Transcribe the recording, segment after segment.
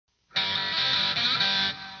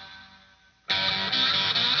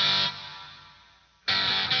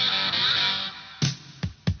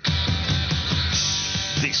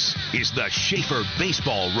is the Schaefer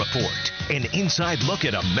Baseball Report, an inside look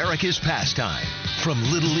at America's pastime. From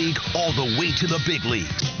Little League all the way to the big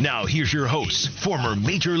leagues. Now here's your host, former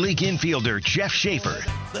Major League infielder Jeff Schaefer.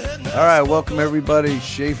 All right, welcome everybody.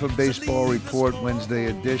 Schaefer Baseball Report, Wednesday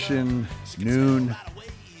edition, noon.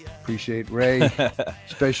 Appreciate Ray.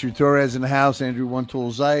 Special Torres in the house, Andrew One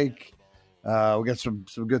Tool Zyke. We got some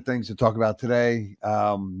good things to talk about today.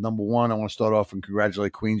 Number one, I want to start off and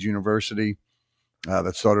congratulate Queens University.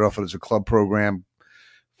 That started off as a club program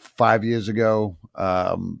 5 years ago.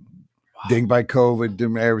 Dinged by COVID,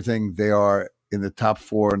 doing everything. They are in the top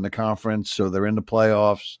 4 in the conference, so they're in the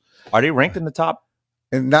playoffs. Are they ranked in the top?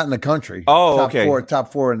 And not in the country. Oh, top okay.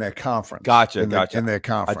 Top 4 in their conference. Gotcha. In their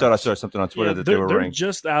conference. I thought I saw something on Twitter that they were they're ranked.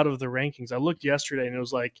 Just out of the rankings. I looked yesterday, and it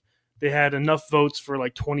was like they had enough votes for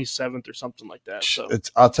like 27th or something like that. So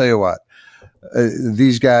I'll tell you what,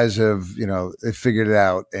 these guys have, they figured it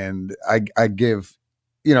out, and I give.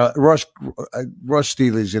 Russ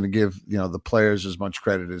Steely is going to give, the players as much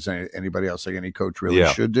credit as anybody else, like any coach really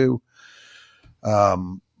should do.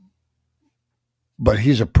 But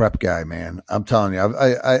he's a prep guy, man. I'm telling you. I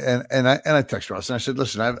texted Russ and I said,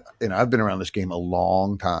 listen, I've been around this game a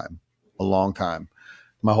long time,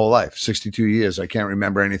 my whole life, 62 years. I can't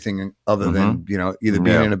remember anything other than, either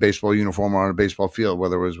being in a baseball uniform or on a baseball field,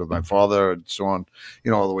 whether it was with my father and so on,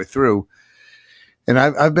 all the way through. And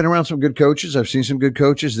I've been around some good coaches. I've seen some good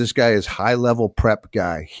coaches. This guy is high-level prep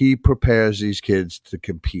guy. He prepares these kids to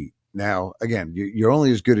compete. Now, again, you're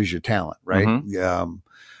only as good as your talent, right? Mm-hmm.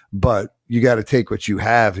 But you got to take what you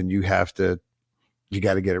have, and you got to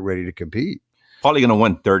get it ready to compete. Probably going to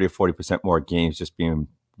win 30 or 40% more games just being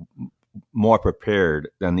more prepared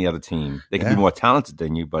than the other team. They can be more talented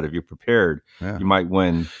than you, but if you're prepared, you might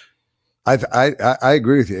win. I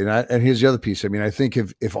agree with you, and here's the other piece. I mean, I think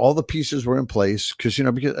if all the pieces were in place, because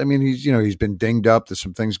he's been dinged up. There's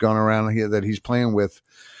some things going around here that he's playing with.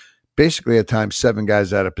 Basically, at times 7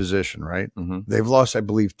 guys out of position. Right? Mm-hmm. They've lost, I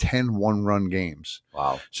believe, 10 one-run games.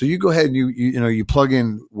 Wow! So you go ahead and you plug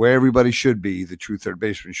in where everybody should be: the true third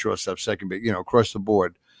baseman, shortstop, second base, across the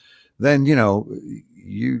board. Then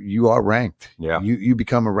you are ranked. Yeah, you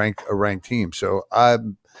become a ranked team. So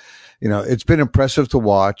it's been impressive to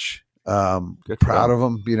watch. Proud of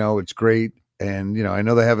them. It's great. And, I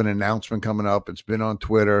know they have an announcement coming up. It's been on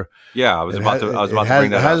Twitter. Yeah. I was about to bring that up.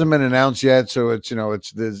 It hasn't been announced yet. So it's,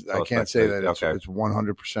 I can't say that it's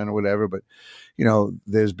 100% or whatever, but,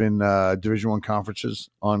 there's been Division I conferences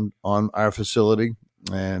on our facility,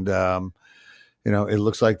 and, it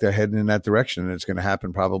looks like they're heading in that direction, and it's going to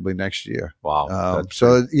happen probably next year. Wow.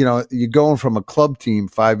 So, you're going from a club team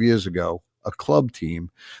 5 years ago, a club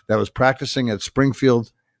team that was practicing at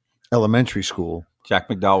Springfield Elementary School. Jack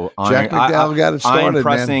McDowell got it started, iron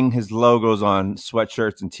pressing his logos on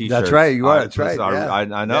sweatshirts and T-shirts. That's right. You are. That's right. I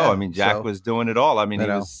know. Yeah. I mean, Jack was doing it all. I mean, he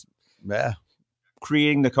was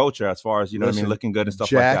creating the culture as far as, looking good and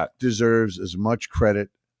stuff like that. Jack deserves as much credit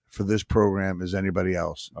for this program as anybody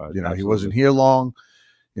else. He wasn't here long.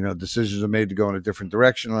 Decisions are made to go in a different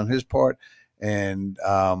direction on his part. And,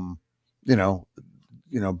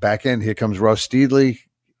 back end, here comes Russ Steedley,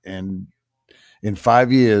 and in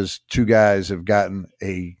 5 years, 2 guys have gotten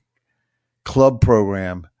a club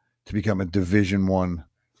program to become a Division I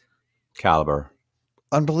caliber.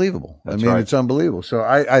 Unbelievable. It's unbelievable. So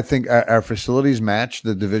I think our facilities match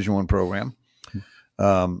the Division I program.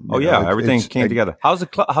 Everything came together. How's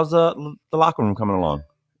the locker room coming along?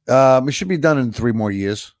 It should be done in 3 more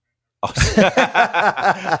years. I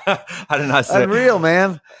did not say unreal,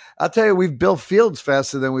 man. I'll tell you, we've built fields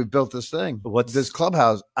faster than we've built this thing. What's this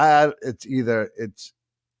clubhouse? I think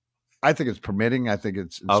it's permitting. I think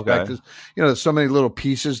it's inspectors. Okay. There's so many little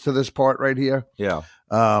pieces to this part right here. Yeah.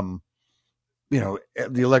 The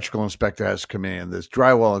electrical inspector has to come in. This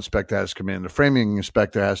drywall inspector has to come in. The framing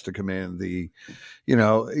inspector has to come in.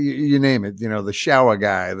 You name it. The shower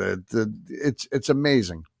guy. It's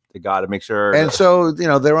amazing. They got to make sure. And so,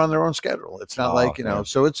 they're on their own schedule. It's not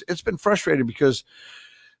so it's been frustrating because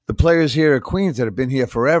the players here at Queens that have been here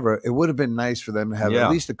forever, it would have been nice for them to have at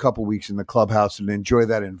least a couple weeks in the clubhouse and enjoy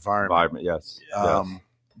that environment. Yes.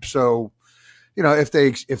 So, if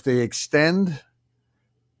they extend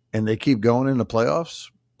and they keep going in the playoffs,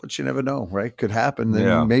 but you never know, right? Could happen.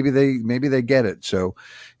 Then maybe they get it. So,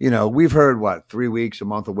 we've heard 3 weeks, a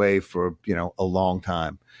month away for, a long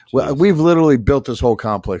time. Well, we've literally built this whole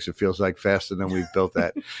complex. It feels like faster than we've built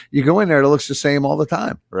that. You go in there, it looks the same all the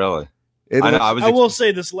time. Really? I will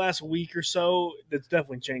say this last week or so, it's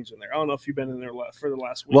definitely changed in there. I don't know if you've been in there for the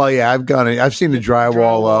last week. Well, yeah, I've gone in. I've seen the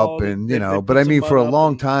drywall up, and but I mean, for a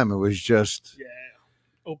long time, it was just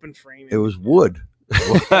open frame. It was wood.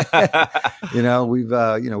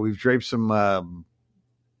 We've draped some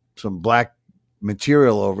black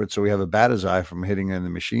material over it, so we have a batter's eye from hitting in the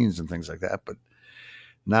machines and things like that. But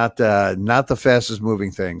not the fastest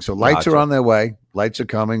moving thing. So lights are on their way. Lights are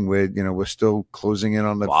coming. We're still closing in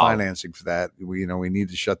on the financing for that. We need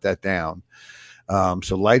to shut that down.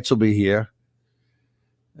 So lights will be here.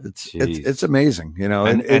 It's amazing,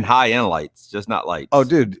 and high end lights, just not lights. Oh,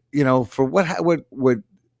 dude, for what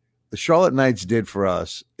the Charlotte Knights did for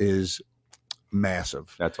us is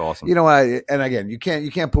massive. That's awesome. And again, you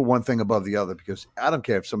can't put one thing above the other, because I don't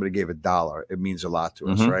care if somebody gave $1, it means a lot to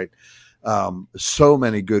us, right? So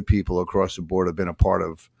many good people across the board have been a part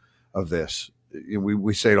of this.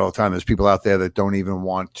 We say it all the time. There's people out there that don't even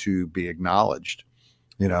want to be acknowledged,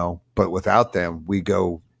 but without them, we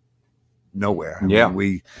go nowhere. I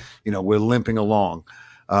mean, we're limping along.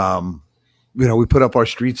 We put up our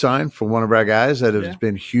street sign for one of our guys that has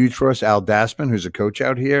been huge for us, Al Dasman, who's a coach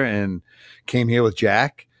out here and came here with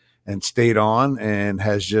Jack and stayed on and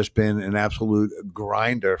has just been an absolute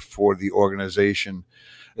grinder for the organization.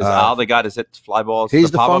 Is Al the guy that hits fly balls?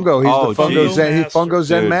 He's the Fungo. He's the Fungo Zen. He's Fungo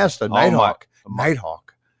Zen master. Nighthawk.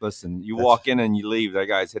 Nighthawk. Listen, you walk in and you leave. That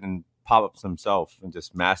guy's hitting pop-ups himself and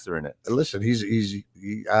just mastering it. Listen, he's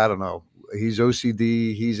I don't know. He's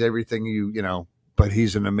OCD. He's everything but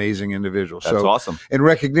he's an amazing individual. That's awesome. In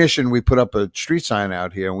recognition, we put up a street sign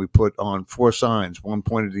out here, and we put on 4 signs. One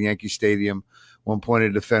pointed to Yankee Stadium, one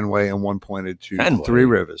pointed to Fenway, and one pointed to Three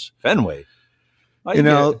Rivers. Fenway.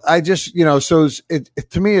 I just, so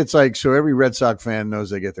to me, it's like, so every Red Sox fan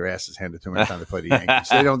knows they get their asses handed to them every time they play the Yankees.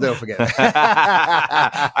 They'll forget it.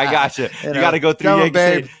 I got you. You got to go through Yankee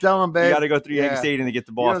Stadium. Tell them, babe. You got to go through Yankee Stadium to get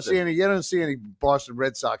to Boston. You don't see any Boston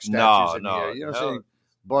Red Sox statues in here. You don't see any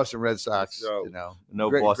Boston Red Sox, no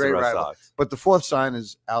Boston Red Sox. But the 4th sign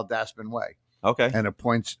is Al Dasman Way. Okay. And it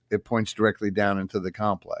points directly down into the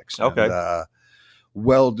complex. Okay. And,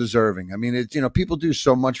 well deserving. I mean, people do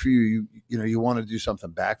so much for you. You want to do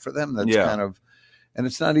something back for them. That's kind of, and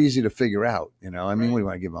it's not easy to figure out. I mean, we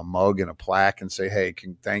want to give them a mug and a plaque and say, hey,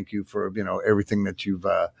 thank you for everything that you've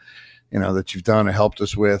done and helped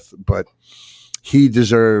us with. But he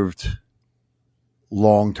deserved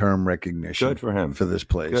long-term recognition. Good for him. For this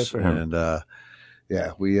place. Good for him. And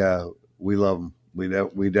we love him.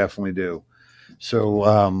 We definitely do.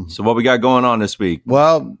 So what we got going on this week?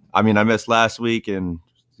 Well, I mean, I missed last week, and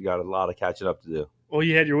you got a lot of catching up to do. Well,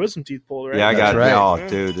 you had your wisdom teeth pulled, right? Yeah, I got it. Right. Oh,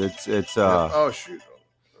 dude, it's oh shoot.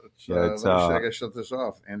 I I gotta shut this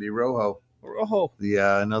off. Andy Rojo. Rojo. The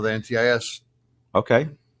another NTIS okay.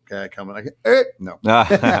 guy coming. No.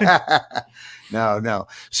 No.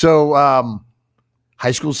 So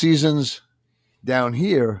high school seasons down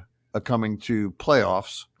here are coming to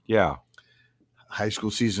playoffs. Yeah. High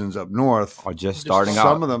schoal seasons up north are just starting out.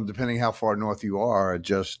 Some of them, depending how far north you are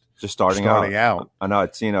just starting out. I know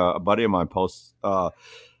I'd seen a buddy of mine post about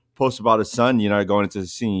his son, going into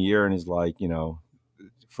his senior year, and he's like,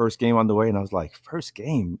 first game on the way, and I was like, first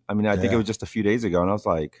game? I mean, I think it was just a few days ago, and I was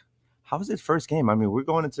like, how is it first game? I mean, we're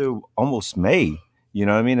going into almost May, you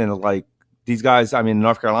know what I mean? And like these guys, I mean,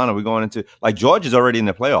 North Carolina, we're going into, like, Georgia's already in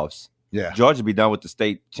the playoffs. Yeah. Georgia will be done with the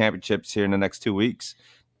state championships here in the next 2 weeks.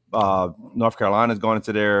 North Carolina's going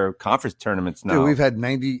into their conference tournaments now. Dude, we've had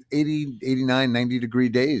 90, 80, 89, 90-degree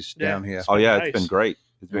days down here. Oh, yeah, nice. It's been great.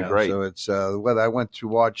 It's been great. So it's the weather. I went to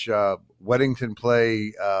watch Weddington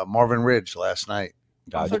play Marvin Ridge last night.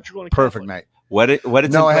 Perfect night.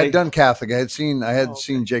 Weddington no, I had done Catholic. I had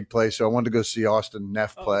seen Jake play, so I wanted to go see Austin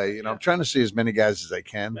Neff play. I'm trying to see as many guys as I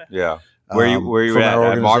can. Yeah. Where you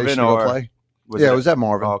at Marvin or play? It was at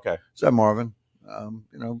Marvin. Oh, okay. It was at Marvin.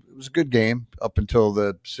 It was a good game up until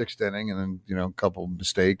the 6th inning, and then a couple of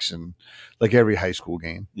mistakes, and like every high school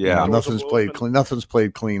game. Yeah, nothing's played clean. Nothing's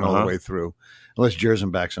played clean all the way through, unless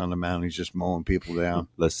Jerzenbach's on the mound. He's just mowing people down.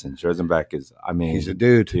 Listen, Jerzenbach is. I mean, he's a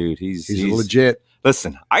dude. He's legit.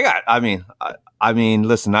 Listen,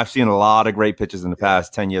 listen. I've seen a lot of great pitchers in the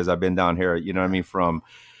past 10 years I've been down here. You know what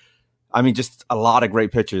I mean? Just a lot of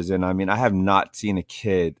great pitchers, and I mean, I have not seen a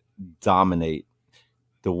kid dominate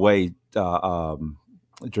the way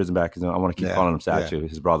Jerzenbach is. I want to keep calling him Statue,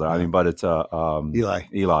 his brother. I mean, but it's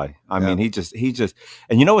Eli. I mean, he just,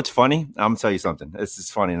 and you know what's funny? I'm gonna tell you something. This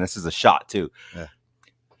is funny, and this is a shot too. Yeah.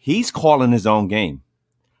 He's calling his own game.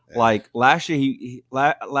 Yeah. Like last year, he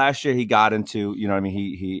got into,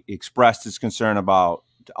 he expressed his concern about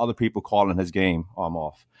other people calling his game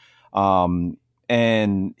off,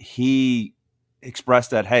 and he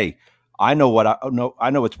expressed that, hey, I know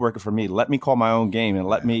what's working for me. Let me call my own game and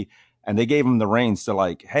let me. And they gave him the reins to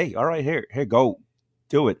like, hey, all right, here, go,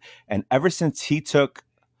 do it. And ever since he took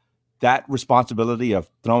that responsibility of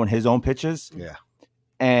throwing his own pitches,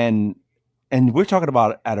 and we're talking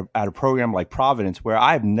about at a program like Providence, where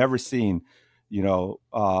I've never seen, the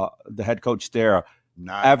head coach there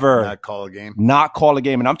not call a game. Not call a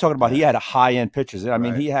game. And I'm talking about he had a high-end pitchers. I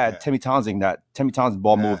mean, Right, he had Timmy Townsend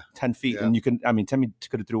ball moved 10 feet. Yeah. And Timmy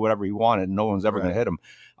could have threw whatever he wanted. And no one's ever going to Right. hit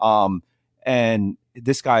him. And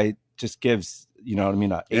this guy just gives, an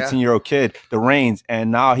 18-year-old kid the reins. And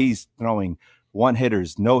now he's throwing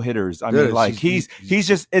one-hitters, no-hitters. I mean, like he's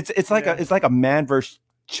just, it's like a man versus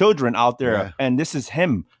children out there. Yeah. And this is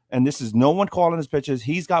him. And this is no one calling his pitches.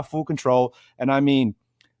 He's got full control. And I mean,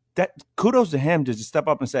 that kudos to him to just step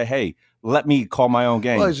up and say, "Hey, let me call my own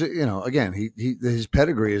game." Well, again, his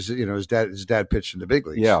pedigree is, his dad pitched in the big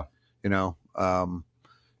leagues. Yeah.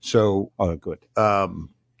 So good.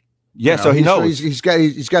 Yeah, so he knows. He's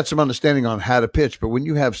got some understanding on how to pitch, but when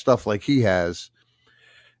you have stuff like he has,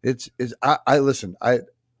 I've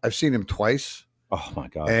seen him twice. Oh my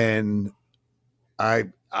God. And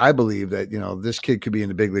I believe that, this kid could be in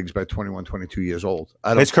the big leagues by 21, 22 years old.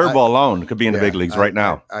 His curveball alone could be in the big leagues right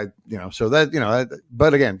now.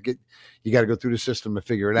 But again, you got to go through the system to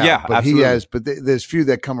figure it out. Yeah, but absolutely. there's few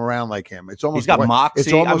that come around like him. It's almost he's got moxie.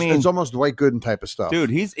 It's almost Dwight Gooden type of stuff. Dude,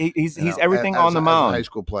 he's everything on the mound. As a high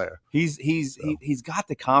school player. He's got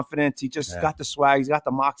the confidence. He just got the swag. He's got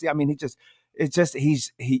the moxie. I mean,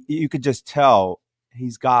 you could just tell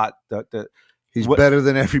he's got the He's better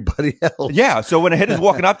than everybody else. Yeah. So when a hitter's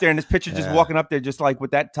walking up there and this pitcher just walking up there, just like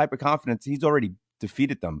with that type of confidence, he's already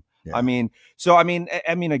defeated them. Yeah. I mean,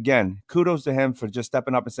 again, kudos to him for just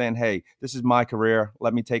stepping up and saying, "Hey, this is my career.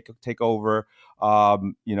 Let me take over."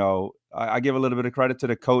 I give a little bit of credit to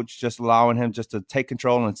the coach, just allowing him just to take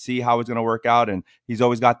control and see how it's going to work out. And he's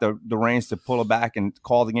always got the reins to pull it back and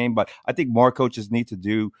call the game. But I think more coaches need to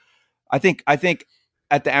do. I think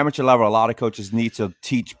at the amateur level, a lot of coaches need to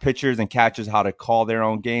teach pitchers and catchers how to call their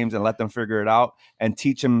own games and let them figure it out and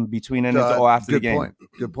teach them between innings or after the game.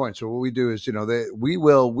 Good point. So what we do is, we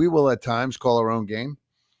will at times call our own game,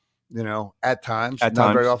 at times,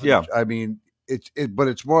 not very often. Yeah. I mean, but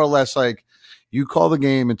it's more or less like you call the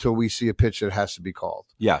game until we see a pitch that has to be called.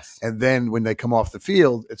 Yes. And then when they come off the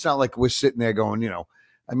field, it's not like we're sitting there going,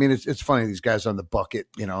 I mean, it's funny. These guys on the bucket,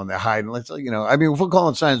 and they're hiding. If we're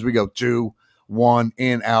calling signs, we go 2, 1,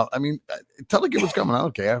 in, out. I mean, tell the kid what's coming. I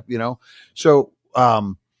don't care, So, but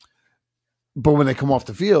when they come off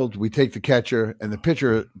the field, we take the catcher and the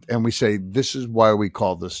pitcher and we say, "This is why we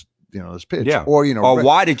called this, this pitch." Yeah. Or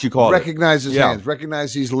why did you call it? Recognize his hands.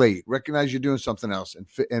 Recognize he's late. Recognize you're doing something else,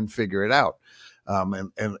 and figure it out.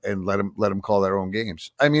 And let them call their own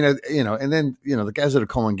games. I mean, and then the guys that are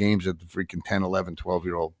calling games at the freaking 10, 11,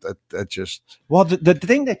 12-year-old. That just the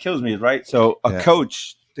thing that kills me is right. So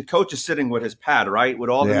coach. The coach is sitting with his pad, right, with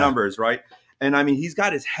all the numbers, right? And, I mean, he's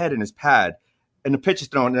got his head in his pad, and the pitch is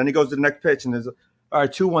thrown, and then he goes to the next pitch, and there's, all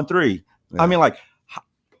right, 2, 1, 3. Yeah. I mean, like,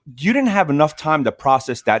 you didn't have enough time to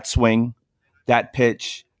process that swing, that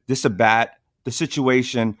pitch, this at-bat, the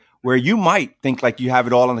situation, where you might think like you have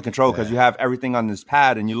it all under control because you have everything on this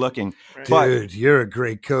pad and you're looking. Dude, you're a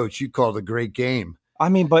great coach. You called a great game.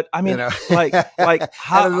 like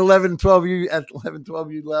how at 11, 12 you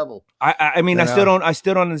level. I mean, I still don't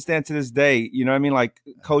understand to this day, like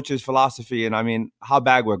coach's philosophy. And I mean, how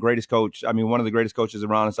Bagwell, greatest coach. I mean, one of the greatest coaches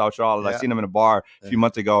around in South Charlotte. I seen him in a bar a few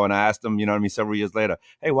months ago and I asked him, several years later,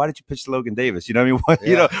 "Hey, why did you pitch to Logan Davis?"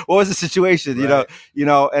 What was the situation? Right.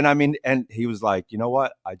 And I mean, and he was like, "You know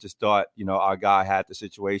what? I just thought, our guy had the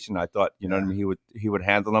situation. I thought, what I mean, he would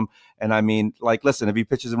handle him." And I mean, like, listen, if he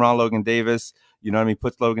pitches around Logan Davis,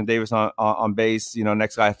 puts Logan Davis on base,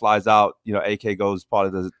 next guy flies out, AK goes part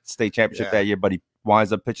of the state championship that year, but he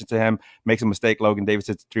winds up pitching to him, makes a mistake. Logan Davis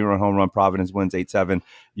hits a 3-run home run. Providence wins 8-7,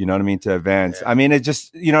 to advance. Yeah. I mean, it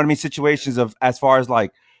just, situations of, as far as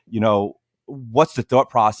like, what's the thought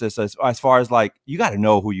process as far as like, you got to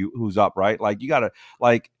know who's up, right? Like, you got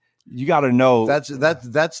to know. That's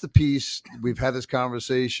the piece. We've had this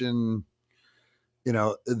conversation.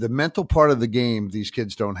 The mental part of the game these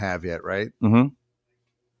kids don't have yet, right? Mm-hmm.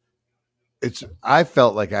 I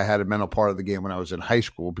felt like I had a mental part of the game when I was in high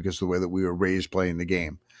school because of the way that we were raised playing the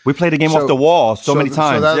game. We played the game off the wall so many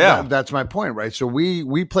times. That's my point, right? So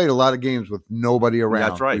we played a lot of games with nobody around.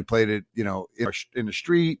 That's right. We played it, in the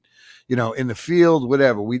street, in the field,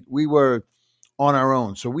 whatever. We were on our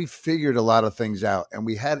own. So we figured a lot of things out and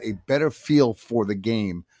we had a better feel for the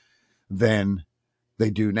game than they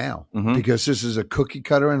do now, because this is a cookie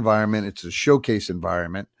cutter environment. It's a showcase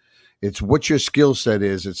environment. It's what your skill set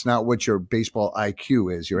is. It's not what your baseball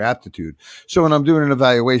IQ is, your aptitude. So when I'm doing an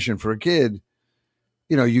evaluation for a kid,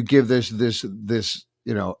 you give this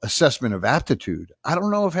assessment of aptitude. I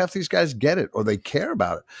don't know if half these guys get it or they care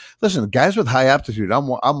about it. Listen, guys with high aptitude, I'm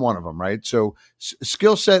one of them, right? So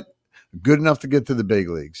skill set, good enough to get to the big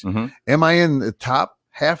leagues. Mm-hmm. Am I in the top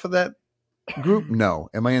half of that group? No.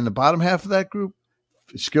 Am I in the bottom half of that group?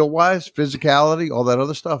 Skill wise, physicality, all that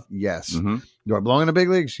other stuff? Yes. Mm-hmm. Do I belong in the big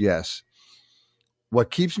leagues? Yes.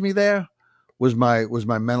 What keeps me there was my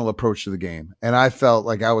mental approach to the game. And I felt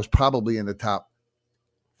like I was probably in the top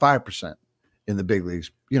 5% in the big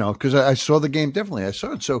leagues, because I saw the game differently. I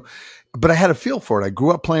saw it. So, but I had a feel for it. I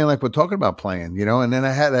grew up playing like we're talking about playing, and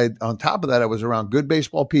then on top of that, I was around good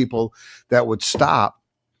baseball people that would stop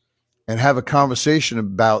and have a conversation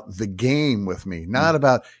about the game with me, not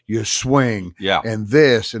about your swing and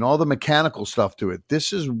this and all the mechanical stuff to it.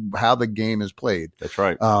 This is how the game is played. That's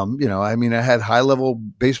right. I had high level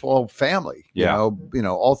baseball family,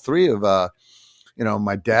 all three of,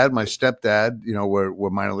 my dad, my stepdad, were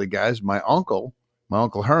minor league guys. My uncle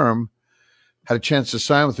Herm had a chance to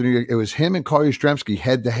sign with the New York. It was him and Carl Yastrzemski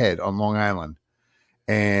head to head on Long Island.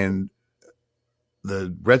 And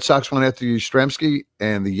the Red Sox went after Yastrzemski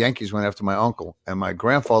and the Yankees went after my uncle. And my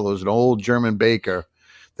grandfather was an old German baker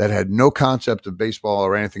that had no concept of baseball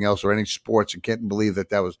or anything else or any sports and couldn't believe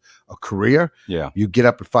that was a career. Yeah. You get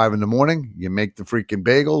up at 5 a.m, you make the freaking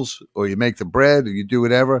bagels or you make the bread or you do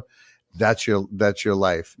whatever. That's your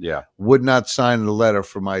life. Yeah. Would not sign the letter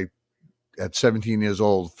at 17 years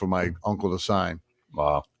old for my uncle to sign.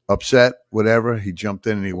 Wow. Upset, whatever. He jumped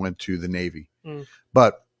in and he went to the Navy. Mm.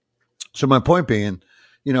 But so my point being,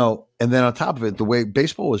 and then on top of it, the way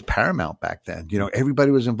baseball was paramount back then,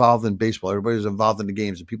 everybody was involved in baseball. Everybody was involved in the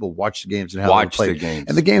games and people watched the games and how they played. The games.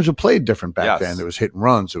 And the games were played different back Yes. then. There was hit and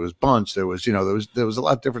runs. There was bunts. There was, there was a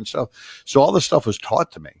lot of different stuff. So all this stuff was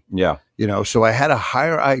taught to me. Yeah. So I had a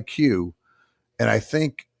higher IQ, and I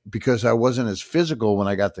think because I wasn't as physical when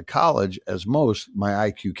I got to college as most, my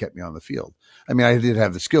IQ kept me on the field. I mean, I did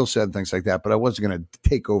have the skill set and things like that, but I wasn't going to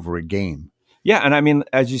take over a game. Yeah, and I mean,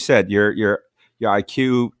 as you said, your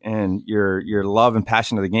IQ and your love and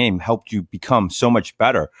passion of the game helped you become so much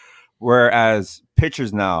better. Whereas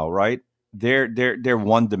pitchers now, right? They're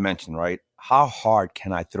one dimension, right? How hard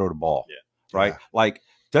can I throw the ball? Yeah. Right? Yeah. Like,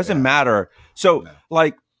 doesn't matter. So,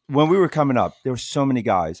 like, when we were coming up, there were so many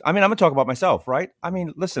guys. I mean, I'm gonna talk about myself, right? I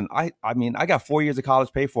mean, listen, I got 4 years of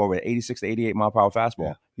college paid for with 86 to 88 mile per hour fastball.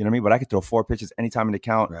 Yeah. You know what I mean? But I could throw 4 pitches anytime in the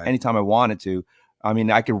count, anytime I wanted to. I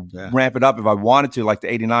mean, I could ramp it up if I wanted to, like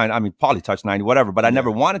the 89. I mean, probably touch 90, whatever. But I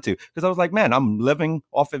never wanted to because I was like, man, I'm living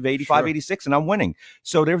off of 85, 86, and I'm winning.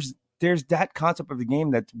 So there's that concept of the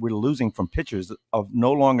game that we're losing from pitchers of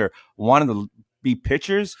no longer wanting to be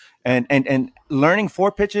pitchers and learning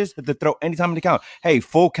 4 pitches to throw anytime in the count. Hey,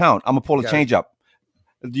 full count. I'm gonna pull a changeup.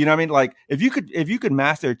 Do you know what I mean? Like if you could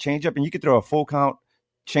master a changeup and you could throw a full count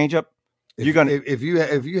changeup, you're gonna. If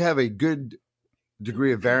you have a good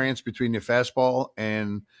degree of variance between your fastball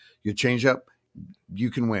and your changeup,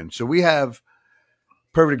 you can win. So we have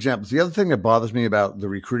perfect examples. The other thing that bothers me about the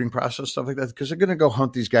recruiting process, stuff like that, because they're going to go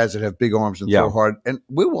hunt these guys that have big arms and throw hard, and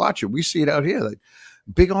we'll watch it. We see it out here. Like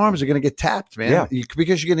big arms are going to get tapped, man. Yeah.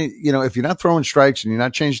 Because you're going to, if you're not throwing strikes and you're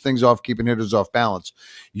not changing things off, keeping hitters off balance,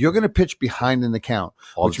 you're going to pitch behind in the count,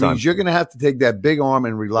 which means you're going to have to take that big arm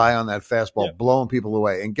and rely on that fastball, blowing people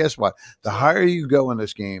away. And guess what? The higher you go in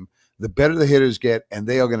this game, the better the hitters get, and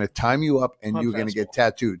they are going to time you up, and you're going to get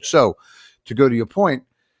tattooed. So, to go to your point,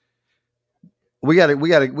 we got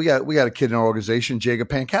a kid in our organization, Jager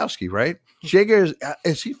Pankowski, right? Jager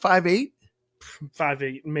is he 5'8"?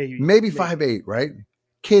 5'8", maybe 5'8", right?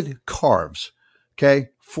 Kid carves, okay?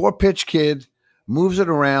 4-pitch kid, moves it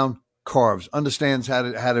around, carves, understands how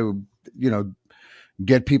to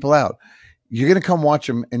get people out. You're going to come watch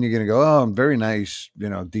him and you're going to go, oh, I'm very nice,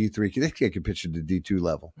 D3. This kid can pitch at the D2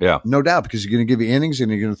 level. Yeah. No doubt, because you're going to give you innings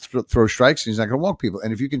and you're going to throw strikes and he's not going to walk people.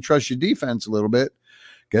 And if you can trust your defense a little bit,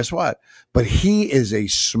 guess what? But he is a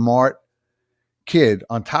smart kid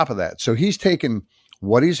on top of that. So he's taken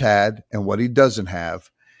what he's had and what he doesn't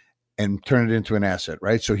have and turned it into an asset,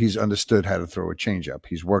 right? So he's understood how to throw a changeup.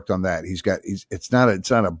 He's worked on that. It's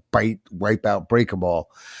not a bite, wipe out, break a ball,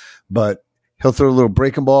 but he'll throw a little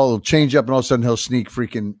breaking ball, a little change up, and all of a sudden he'll sneak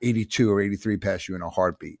freaking 82 or 83 past you in a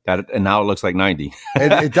heartbeat. And now it looks like 90.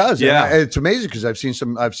 It does. Yeah. And it's amazing because I've seen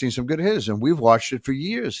some good hitters, and we've watched it for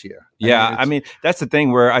years here. I mean, that's the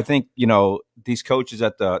thing where I think, these coaches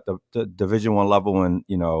at the Division I level and,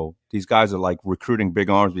 these guys are like recruiting big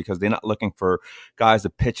arms because they're not looking for guys to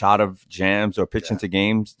pitch out of jams or pitch into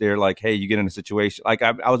games. They're like, hey, you get in a situation. Like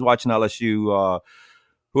I was watching LSU,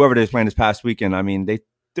 whoever they was playing this past weekend. I mean, they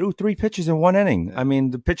threw 3 pitches in 1 inning. Yeah. I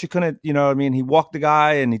mean, the pitcher couldn't, he walked the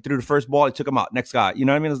guy and he threw the first ball. He took him out. Next guy,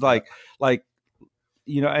 It's like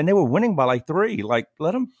and they were winning by like 3. Like,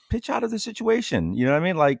 let them pitch out of the situation. You know what I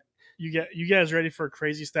mean? Like, you guys ready for a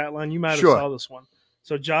crazy stat line? You might have Sure. saw this one.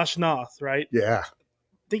 So Josh Noth, right? Yeah.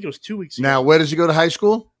 I think it was 2 weeks ago. Now, where does he go to high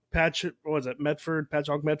school? What was it?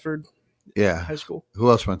 Patchogue Medford Yeah. High School. Who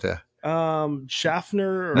else went there?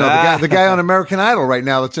 Schaffner. No, the guy on American Idol right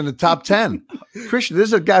now that's in the top 10. Christian, this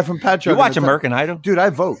is a guy from Patchogue. you watch American Idol? Dude, I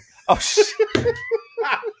vote. Oh, shit.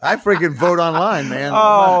 I freaking vote online, man.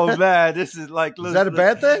 Oh, man. This is like, Is that a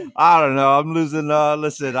bad thing? I don't know. I'm losing.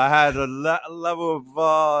 Listen, I had a level of,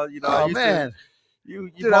 Oh, man. You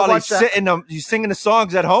Dude, I probably watched that. you singing the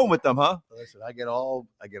songs at home with them, huh? Listen, I get all.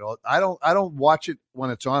 I don't watch it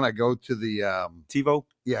when it's on. I go to the TiVo?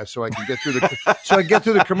 yeah, so I can get through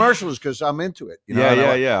the commercials because I'm into it. You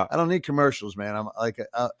know, Yeah. I don't need commercials, man.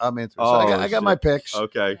 I'm into it. So Oh, I got my picks.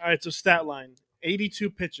 Okay. All right, so stat line: 82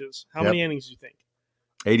 pitches. How Yep. many innings do you think?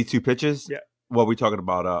 82 pitches? Yeah. What are we talking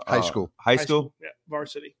about? High school. High school? Yeah,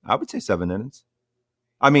 varsity. I would say 7 innings.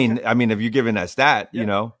 I mean, if you're giving that stat,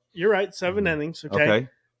 Yeah. You're right. 7 innings. Okay.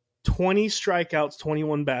 20 strikeouts,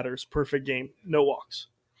 21 batters, perfect game, no walks.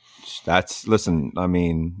 That's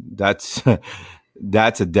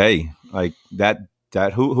that's a day. Like that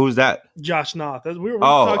who's that? Josh Noth. We were Oh,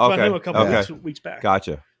 talking about okay. him a couple Okay. weeks back.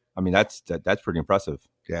 Gotcha. I mean, that's pretty impressive.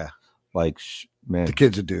 Yeah, Like, man, the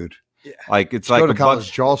kid's a dude. like it's Go like to a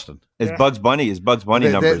college, Charleston. It's Yeah. Bugs Bunny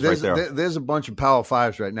numbers right there. There's a bunch of Power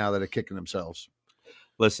Fives right now that are kicking themselves.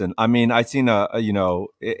 Listen, I mean, I seen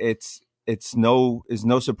it's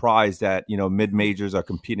no surprise that mid majors are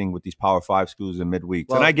competing with these Power 5 schools in midweeks,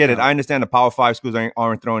 Well, and I get it. yeah. I understand the Power 5 schools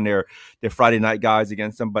aren't throwing their Friday night guys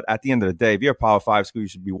against them, but at the end of the day, if you're a Power 5 school, you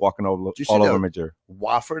should be walking all you see over that? major.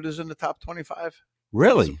 Wofford is in the top 25.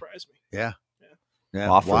 Really, Surprised me. Yeah,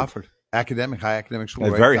 Wofford. high academic school,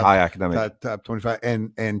 a right? very Top- high academic. top 25,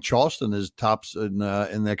 and Charleston is tops in their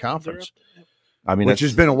They're conference, up- I mean, which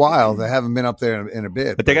has that's- been a while. They haven't been up there in a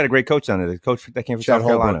bit, but they got a great coach on it. The coach that came from Chad South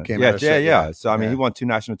Carolina. Holbrook came Yeah, out of yeah, South- yeah. yeah. So I mean, Yeah. he won 2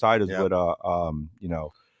 national titles Yeah. with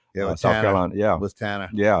with South Tanner, Carolina. Yeah, with Tanner.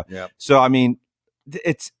 yeah. Yeah. So I mean,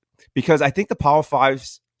 it's because I think the Power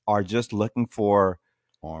 5s are just looking for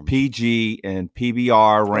Arms. PG and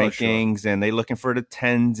PBR sure. rankings, and they looking for the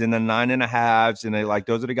 10s and the 9.5s, and they like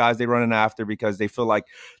those are the guys they running after because they feel like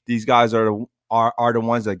these guys are the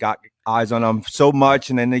ones that got eyes on them so much,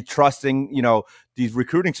 and then they trusting these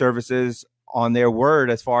recruiting services on their word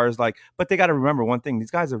as far as like. But they got to remember one thing: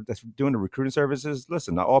 these guys that's doing the recruiting services.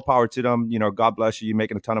 Listen, all power to them. God bless you. You're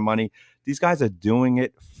making a ton of money. These guys are doing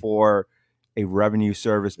it for a revenue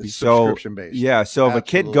service. It's So subscription based. yeah, so if a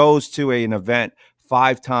kid Absolutely. goes to an event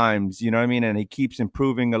 5 times, you know what I mean, and he keeps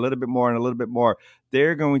improving a little bit more and a little bit more,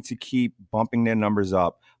 they're going to keep bumping their numbers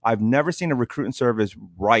up. I've never seen a recruiting service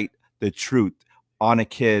write the truth on a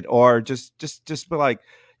kid or just be like,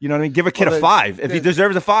 you know what I mean, give a kid Well, a 5 if he they-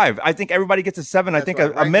 deserves a 5. I think everybody gets a 7. I That's think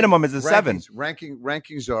right. a minimum is a 7.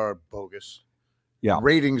 Rankings are bogus. Yeah.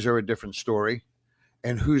 Ratings are a different story,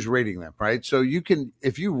 and who's rating them, right? So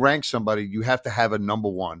if you rank somebody, you have to have a number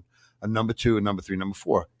 1, a number 2, a number 3, number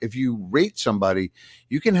 4. If you rate somebody,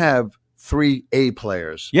 you can have 3 A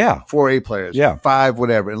players, Yeah. 4 A players, Yeah. 5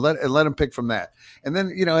 whatever, and let them pick from that. And then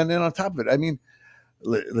and then on top of it, I mean,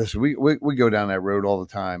 listen, we go down that road all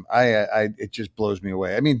the time. It just blows me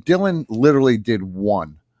away. I mean, Dylan literally did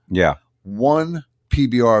one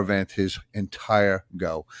PBR event his entire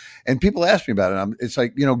go, and people ask me about it. It's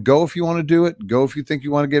like, go if you want to do it, go if you think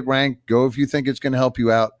you want to get ranked, go if you think it's going to help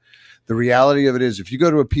you out. The reality of it is, if you go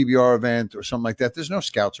to a PBR event or something like that, there's no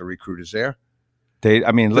scouts or recruiters there. There's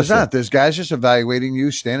Listen, not. There's guys just evaluating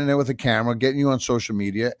you, standing there with a camera, getting you on social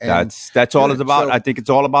media. And that's all it's about. So, I think it's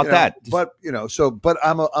all about that. But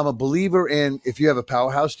I'm a believer in, if you have a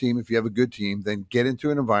powerhouse team, if you have a good team, then get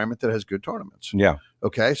into an environment that has good tournaments. Yeah.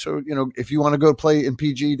 Okay. So, if you want to go play in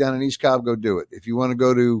PG down in East Cobb, go do it. If you want to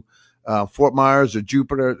go to Fort Myers or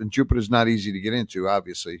Jupiter, and Jupiter's not easy to get into,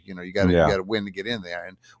 obviously, you got to win to get in there.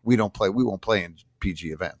 And we won't play in PG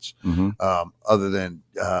events. Mm-hmm. Other than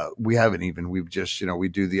we've just, we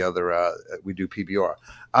do the other, we do PBR.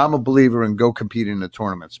 I'm a believer in go compete in the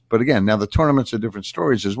tournaments. But again, now the tournaments are different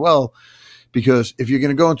stories as well, because if you're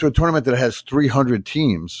going to go into a tournament that has 300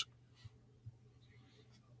 teams,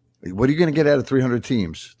 what are you going to get out of 300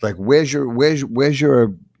 teams? Like, where's your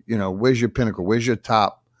pinnacle? Where's your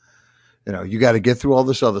top? You got to get through all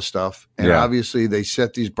this other stuff. And obviously they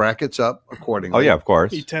set these brackets up accordingly. Oh yeah, of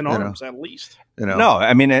course. Need 10 arms at least. No,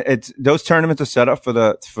 I mean, it's those tournaments are set up for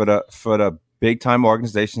the big time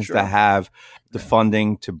organizations that have the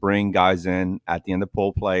funding to bring guys in at the end of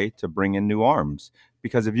pool play to bring in new arms.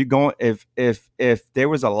 Because if there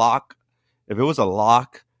was a lock, if it was a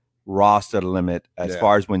lock roster limit as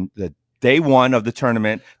far as when the day one of the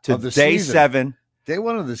tournament to day season. 7. Day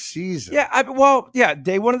one of the season. Yeah,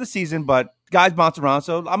 day one of the season, but guys bounce around.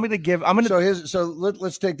 So So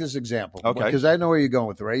let's take this example. Okay. Because I know where you're going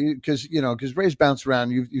with it, right? Because Ray's bounce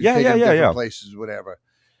around. You've taken different places, whatever.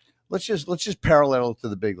 Let's just parallel to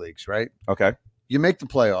the big leagues, right? Okay. You make the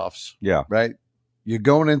playoffs. Yeah. Right. You're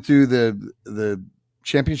going into the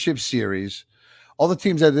championship series. All the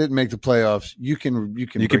teams that didn't make the playoffs, you can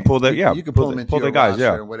pull them into your guys,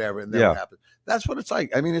 or whatever, and then what happens. That's what it's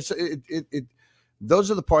like. I mean,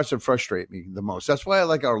 those are the parts that frustrate me the most. That's why I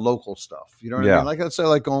like our local stuff. You know what I mean? Like let's say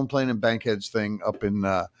like going playing in Bankhead's thing up in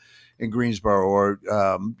Greensboro, or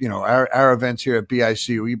our events here at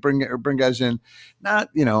BIC, where you bring guys in.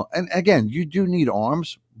 Not and again, you do need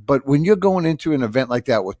arms, but when you're going into an event like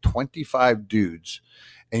that with 25 dudes,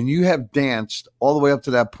 and you have danced all the way up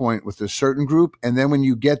to that point with a certain group, and then when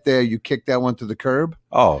you get there, you kick that one to the curb.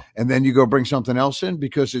 Oh, and then you go bring something else in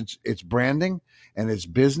because it's branding and it's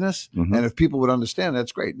business. Mm-hmm. And if people would understand,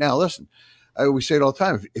 that's great. Now, listen, we say it all the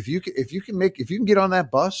time. If you can get on that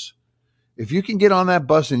bus,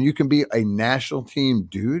 and you can be a national team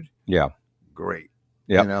dude, great.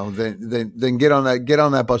 Yeah, then get on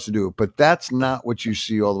that bus to do it. But that's not what you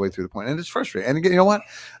see all the way through the point, and it's frustrating. And again, you know what?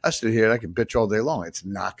 I sit here and I can bitch all day long. It's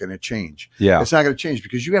not going to change. Yeah, it's not going to change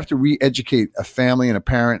because you have to re-educate a family and a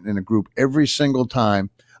parent and a group every single time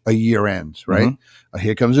a year ends. Right? Mm-hmm.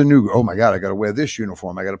 Here comes a new. Oh my God! I got to wear this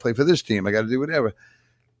uniform. I got to play for this team. I got to do whatever.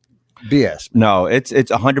 BS. No, it's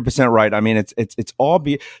 100% right. I mean, it's all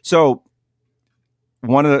BS. So.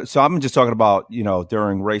 So I'm just talking about,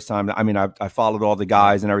 during race time. I mean, I followed all the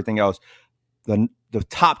guys and everything else. The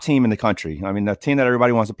top team in the country. I mean, the team that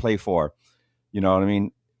everybody wants to play for. You know what I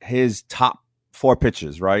mean? His top 4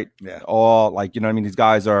 pitches, right? Yeah. All like, these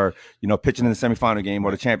guys are, pitching in the semifinal game or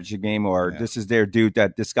the championship game, or this is their dude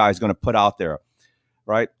that this guy's going to put out there,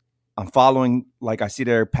 right? I'm following, like I see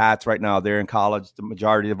their Pats right now. They're in college, the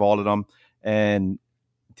majority of all of them. And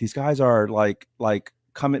these guys are like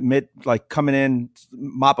coming in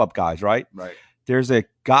mop-up guys, right? Right. There's a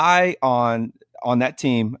guy on that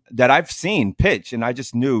team that I've seen pitch, and I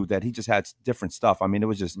just knew that he just had different stuff. I mean, it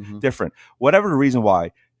was just different. Whatever the reason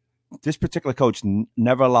why, this particular coach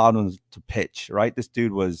never allowed him to pitch, right? This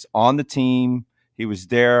dude was on the team. He was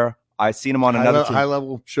there. I seen him on another team.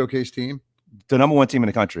 High-level showcase team? The number 1 team in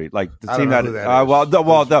the country, like the team that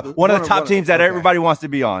one of the top teams that everybody wants to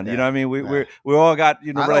be on. Yeah. You know what I mean? We all got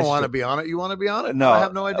I don't want to be on it. You want to be on it? No, I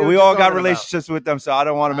have no idea. We all got relationships with them, so I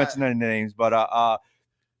don't want to mention any names. But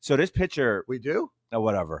so this pitcher, we do.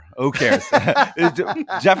 Whatever. Who cares?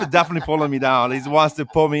 Jeff is definitely pulling me down. He wants to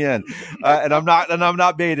pull me in, and I'm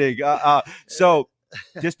not baiting. So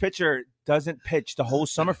this pitcher doesn't pitch the whole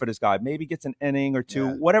summer for this guy. Maybe gets an inning or two,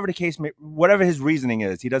 whatever the case may, whatever his reasoning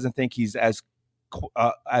is. He doesn't think he's as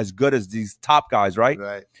good as these top guys, right?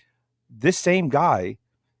 Right. This same guy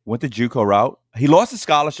went the JUCO route. He lost his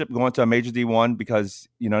scholarship going to a major D1 because,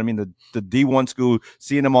 you know what I mean, the D1 school,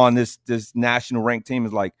 seeing him on this national ranked team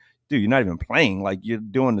is like, dude, you're not even playing. Like, you're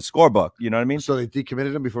doing the scorebook. You know what I mean? So they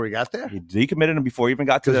decommitted him before he got there? He decommitted him before he even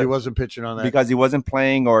got to because he wasn't pitching on that. Because he wasn't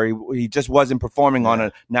playing, or he just wasn't performing on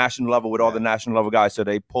a national level with all the national level guys. So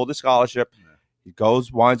they pulled the scholarship. He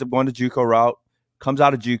winds up going to JUCO route, comes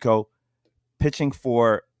out of JUCO, pitching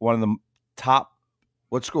for one of the top.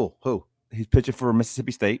 What school? Who? He's pitching for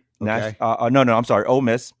Mississippi State. Okay. I'm sorry, Ole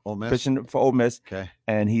Miss. Ole Miss. Pitching for Ole Miss. Okay.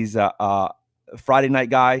 And he's Friday night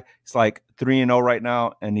guy. He's like 3-0 right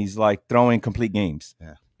now, and he's like throwing complete games.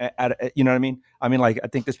 Yeah. You know what I mean? I mean, like, I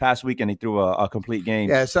think this past weekend he threw a complete game.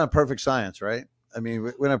 Yeah, it's not perfect science, right? I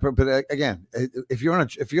mean, but again, if you're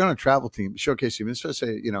on a travel team, showcase team, let's just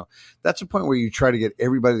say, that's a point where you try to get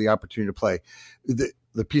everybody the opportunity to play.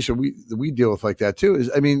 The piece that we deal with like that too is,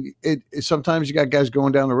 I mean, sometimes you got guys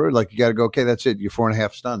going down the road, like you got to go, okay, that's it. You're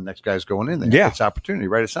 4.5 stunned. Next guy's going in there. Yeah. It's opportunity,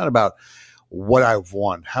 right? It's not about what I've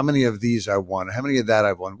won, how many of these I've won, how many of that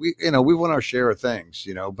I've won. We won our share of things,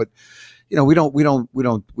 but we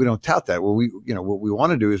don't tout that. What we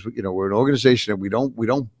want to do is, we're an organization that we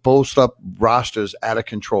don't boast up rosters out of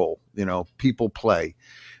control. People play,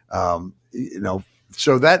 so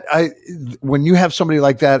that when you have somebody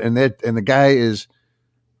like that and the guy is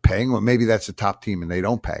paying, well, maybe that's a top team and they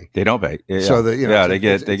don't pay. Yeah. So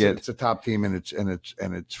it's a top team and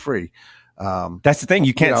it's free. That's the thing.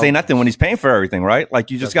 You can't say nothing when he's paying for everything, right? Like,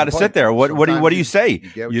 you just got to sit there. What do you say? You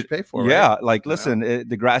get what you pay for. Yeah. Right? Like, listen,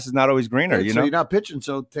 the grass is not always greener. So you're not pitching.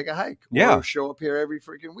 So take a hike. Yeah. Or show up here every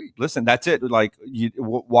freaking week. Listen, that's it. Like,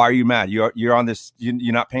 why are you mad? You're on this.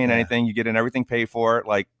 You're not paying anything. You're getting everything paid for.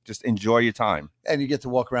 Like, just enjoy your time. And you get to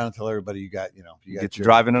walk around and tell everybody you get to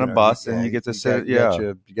driving on a bus, and you get to sit.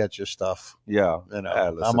 You got your stuff. Yeah,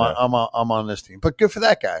 I'm on this team, but good for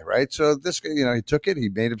that guy, right? So this guy, he took it. He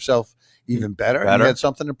made himself even better. He had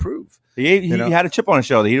something to prove. He had a chip on his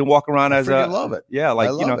shoulder. He didn't walk around as a. Love it. Yeah,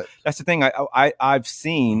 that's the thing. I've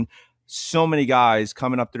seen so many guys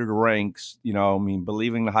coming up through the ranks,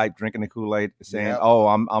 believing the hype, drinking the Kool-Aid, saying, "Oh,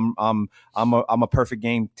 I'm a perfect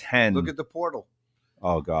game 10." Look at the portal.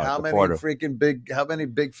 Oh God, how many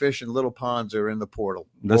big fish in little ponds are in the portal?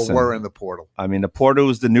 Listen, or were in the portal? I mean, the portal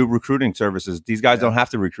is the new recruiting services. These guys don't have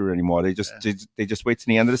to recruit anymore. They just wait to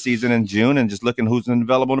the end of the season in June and just looking who's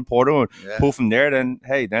available in the portal and pull from there.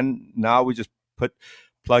 Then now we just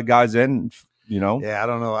plug guys in. Yeah, I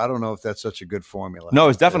don't know if that's such a good formula. No,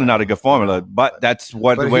 it's definitely not a good formula, but that's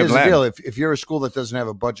what the way here's the deal. If you're a school that doesn't have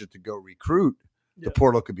a budget to go recruit, the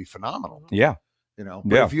portal could be phenomenal. Yeah.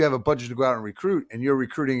 But if you have a budget to go out and recruit, and you're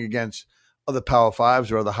recruiting against other Power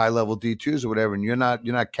Fives or other high level D2s or whatever, and you're not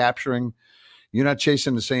chasing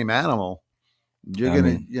the same animal,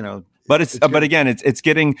 But again, it's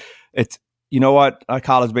getting. You know what?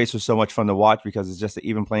 College base was so much fun to watch because it's just an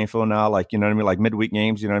even playing field now. Like, like midweek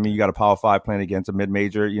games, you got a Power 5 playing against a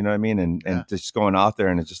mid-major, and just going out there,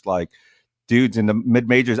 and it's just like dudes in the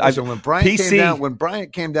mid-majors. So when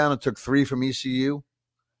Bryant came down and took 3 from ECU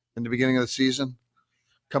in the beginning of the season,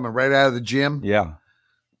 coming right out of the gym. Yeah.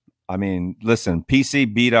 I mean, listen,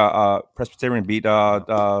 PC beat Presbyterian beat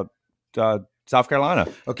South Carolina.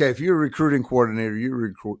 Okay, if you're a recruiting coordinator,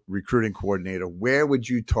 where would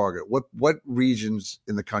you target? What regions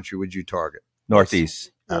in the country would you target?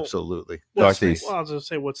 Northeast. Absolutely. Northeast. I was going to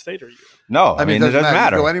say, what state are you in? No, I mean, it doesn't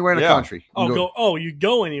matter. You go anywhere in the country. You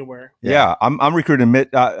go anywhere. Yeah, I'm recruiting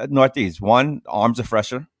Northeast. One, arms are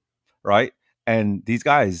fresher, right? And these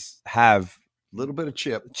guys have a little bit of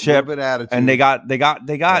chip, a little bit of attitude, and they got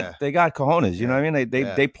cojones. You know what I mean?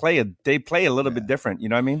 They play a little bit different. You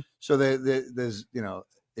know what I mean? So there's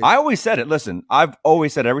I always said it. Listen, I've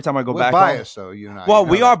always said it every time I go back. Biased, though, you and I. Well,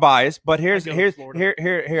 we are biased, but here.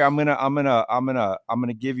 I'm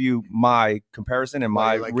gonna give you my comparison and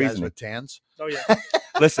my reasoning. Guys with tans? Oh yeah.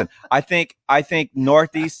 Listen, I think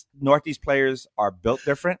Northeast players are built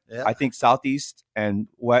different. Yeah. I think Southeast and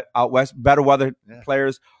out West better weather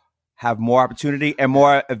players have more opportunity and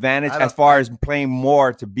more advantage as far as playing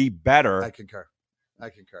more to be better. I concur.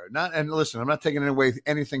 Listen, I'm not taking away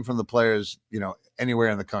anything from the players, anywhere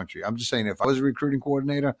in the country. I'm just saying, if I was a recruiting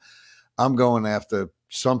coordinator, I'm going after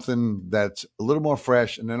something that's a little more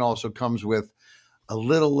fresh, and then also comes with a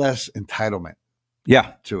little less entitlement.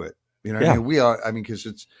 Yeah, to it. You know what I mean? We are. I mean, because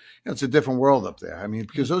it's it's a different world up there. I mean,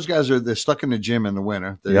 because those guys they're stuck in the gym in the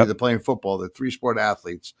winter. They're either playing football. They're 3-sport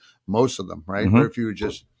athletes, most of them, right? Mm-hmm. Very few are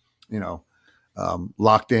just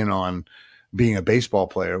locked in on being a baseball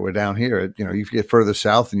player. We're down here. You get further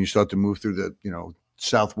south and you start to move through the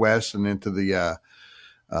Southwest and into the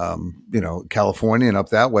California and up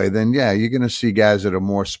that way. Then you're going to see guys that are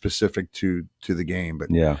more specific to the game. But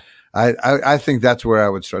I think that's where I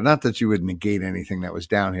would start. Not that you would negate anything that was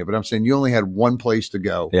down here, but I'm saying you only had one place to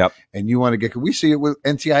go. Yep. And you want to get – we see it with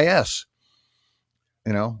NTIS.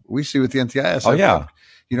 We see with the NTIS. Oh, yeah.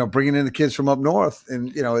 Bringing in the kids from up north.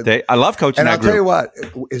 And, I love coaching that group. And I'll tell you what,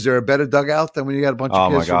 is there a better dugout than when you got a bunch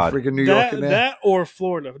of kids from freaking New York in there? That or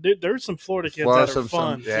Florida. There's some Florida kids that are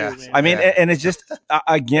fun, too, man. I mean, and it's just,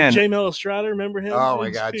 again. J-Mel Estrada, remember him? Oh, my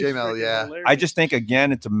God. J-Mel, yeah. Hilarious. I just think,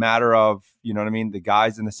 again, it's a matter of, the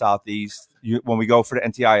guys in the Southeast, when we go for the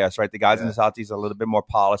NTIS, right, the guys in the Southeast are a little bit more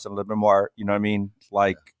polished, a little bit more,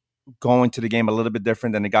 going to the game a little bit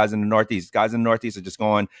different than the guys in the Northeast. Guys in the Northeast are just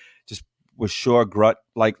going with sure grit,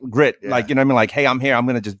 like, hey, I'm here, I'm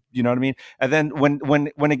gonna just, and then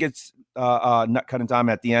when it gets nut cutting time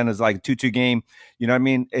at the end is like a 2-2 game,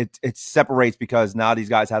 it separates because now these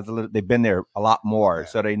guys they've been there a lot more,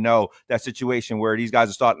 so they know that situation where these guys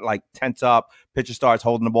are starting like tense up, pitcher starts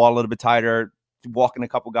holding the ball a little bit tighter, walking a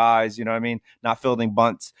couple guys, not fielding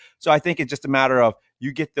bunts. So I think it's just a matter of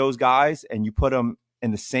you get those guys and you put them in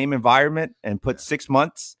the same environment and put 6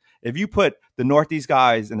 months. If you put the Northeast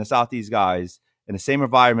guys and the Southeast guys in the same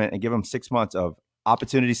environment and give them 6 months of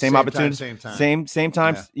opportunity, same opportunity, same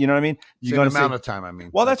time, you know what I mean? You're going to amount of time. I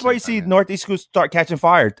mean, well, that's why you see Northeast schools start catching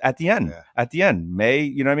fire at the end. Yeah. At the end, May,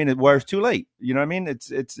 where it's too late. You know what I mean?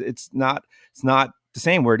 It's not the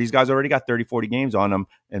same where these guys already got 30-40 games on them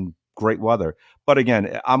and great weather. But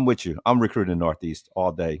again, I'm with you. I'm recruiting Northeast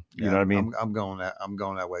all day. You know what I mean? I'm going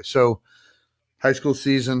that way. So, high school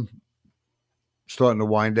season starting to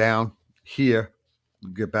wind down here.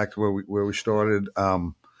 Get back to where we started.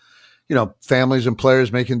 Families and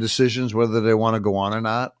players making decisions whether they want to go on or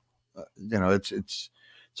not. It's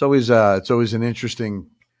it's always an interesting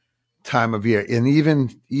time of year, and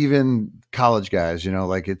even college guys,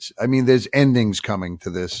 like there's endings coming to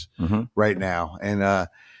this right now, and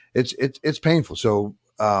it's painful. So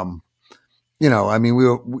we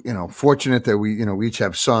were fortunate that we each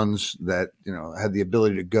have sons that had the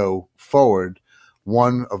ability to go forward.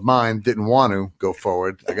 One of mine didn't want to go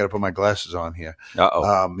forward. I got to put my glasses on here.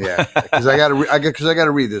 Yeah, because I got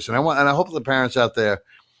to read this, and I hope the parents out there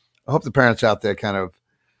kind of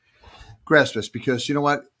grasp this, because you know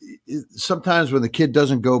what? Sometimes when the kid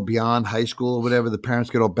doesn't go beyond high school or whatever, the parents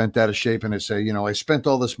get all bent out of shape and they say, I spent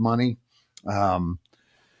all this money,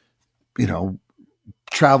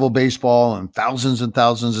 travel baseball and thousands of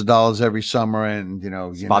dollars every summer, and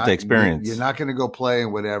it's about the experience. You're not going to go play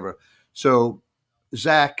and whatever. So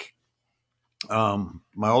Zach,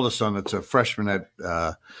 my oldest son, that's a freshman at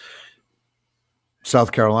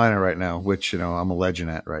South Carolina right now, which I'm a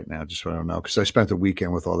legend at right now. Just so I don't know, because I spent the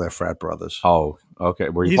weekend with all their frat brothers. Oh, okay.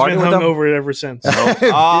 Were you He's been hungover ever since.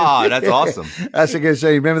 That's awesome. That's like I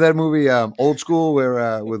say. Remember that movie Old School,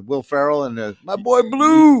 where with Will Ferrell and my boy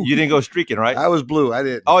Blue? You didn't go streaking, right? I was Blue. I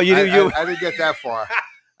didn't. Oh, you didn't. I didn't get that far.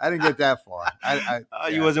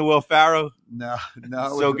 You wasn't Will Ferrell? No.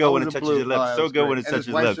 So good when it touches your lips. So good when it touches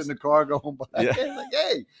your lips. In the car going by. Yeah. Like,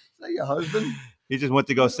 hey, is that your husband? He just went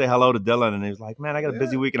to go say hello to Dylan, and he was like, "Man, I got a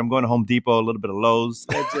busy week, and I'm going to Home Depot, a little bit of Lowe's."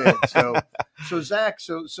 That's it. So Zach,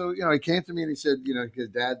 he came to me and he said, his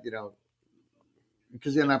dad,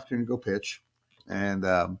 because he had an opportunity to go pitch, and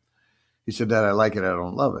he said, "Dad, I like it, I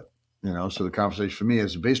don't love it." So the conversation for me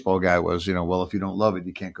as a baseball guy was, well, if you don't love it,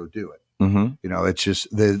 you can't go do it. Mm-hmm. It's just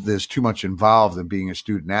there's too much involved in being a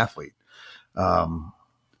student athlete.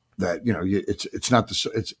 That it's not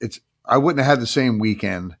it's I wouldn't have had the same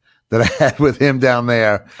weekend that I had with him down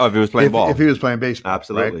there. Oh, if he was playing ball. If he was playing baseball.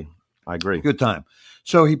 Absolutely. Right? I agree. Good time.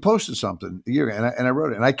 So he posted something a year ago, and I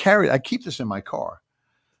wrote it, and I keep this in my car.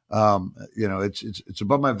 It's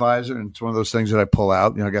above my visor, and it's one of those things that I pull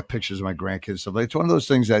out. I got pictures of my grandkids, stuff like. It's one of those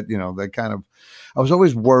things that, that kind of, I was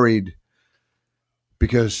always worried,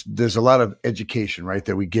 because there's a lot of education, right,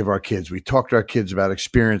 that we give our kids. We talk to our kids about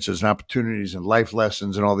experiences and opportunities and life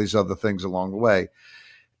lessons and all these other things along the way.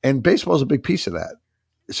 And baseball is a big piece of that.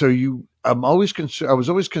 So I was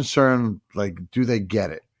always concerned, like, do they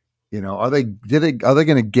get it? Are they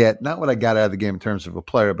going to get not what I got out of the game in terms of a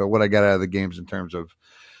player, but what I got out of the games in terms of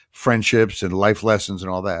friendships and life lessons and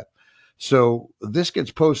all that. So this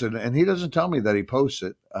gets posted, and he doesn't tell me that he posts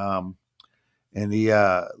it. And he,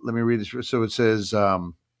 let me read this. So it says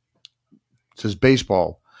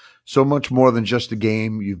baseball, so much more than just a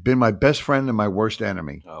game. You've been my best friend and my worst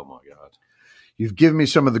enemy. Oh my God. You've given me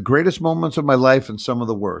some of the greatest moments of my life and some of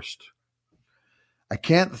the worst. I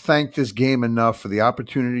can't thank this game enough for the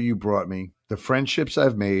opportunity you brought me, the friendships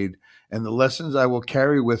I've made, and the lessons I will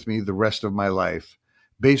carry with me the rest of my life.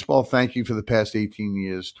 Baseball, thank you for the past 18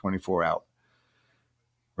 years, 24 out.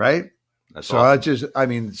 Right? That's so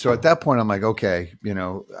awesome. So at that point, I'm like, okay,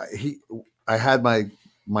 I had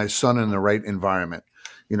my son in the right environment.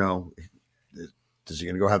 Is he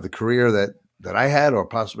going to go have the career that I had, or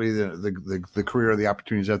possibly the career or the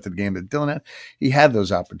opportunities after the game that Dylan had? He had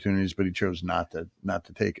those opportunities, but he chose not to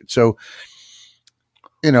take it. So,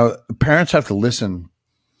 parents have to listen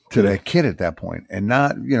to their kid at that point, and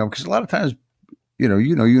not, because a lot of times, you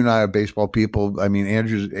and I are baseball people. I mean,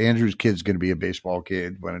 Andrew's kid's going to be a baseball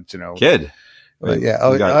kid when it's, kid. Yeah.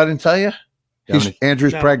 Oh, I didn't tell you.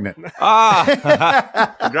 Andrew's pregnant.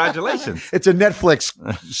 Congratulations. It's a Netflix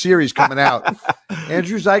series coming out.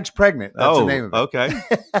 Andrew Zykes pregnant. That's the name of it. Okay.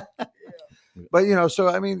 But, so,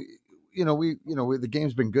 I mean, the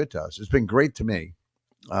game's been good to us. It's been great to me.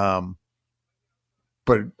 But,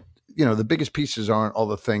 the biggest pieces aren't all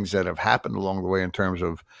the things that have happened along the way in terms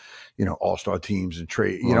of, all-star teams and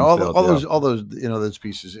trade, all those, those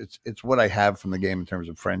pieces. It's what I have from the game in terms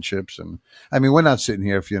of friendships. And I mean, we're not sitting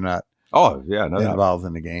here if you're not involved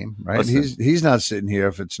in the game, right? Listen, he's not sitting here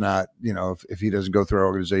if it's not, if he doesn't go through our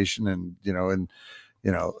organization and,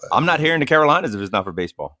 I'm not here in the Carolinas if it's not for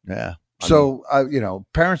baseball. Yeah.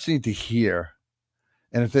 Parents need to hear,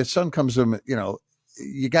 and if their son comes to them,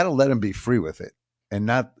 you got to let them be free with it and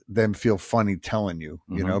not them feel funny telling you,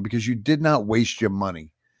 because you did not waste your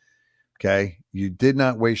money. Okay. You did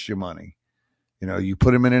not waste your money. You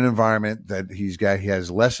put him in an environment that he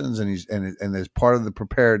has lessons, and there's part of the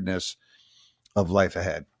preparedness of life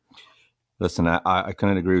ahead. Listen, I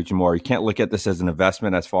couldn't agree with you more. You can't look at this as an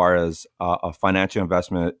investment, as far as a financial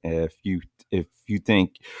investment. If you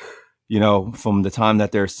think from the time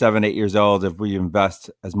that they're 7, 8 years old, if we invest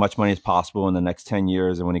as much money as possible in the next 10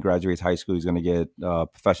 years, and when he graduates high school, he's going to get a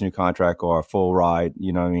professional contract or a full ride,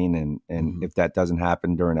 you know what I mean? And if that doesn't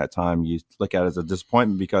happen during that time, you look at it as a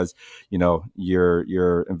disappointment because,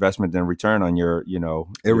 your investment and return on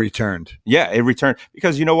it returned. Yeah, it returned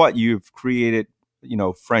because you know what? You've created,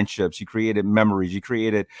 friendships, you created memories, you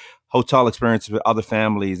created hotel experiences with other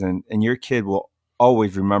families, and your kid will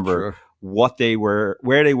always remember what they were,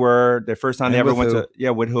 where they were, the first time and they ever went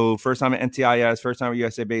who. with who, first time at NTIS, first time at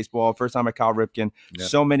USA Baseball, first time at Cal Ripken,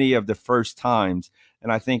 so many of the first times.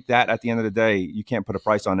 And I think that at the end of the day, you can't put a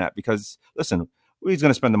price on that because, listen, he's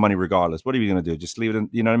going to spend the money regardless. What are you going to do? Just leave it in,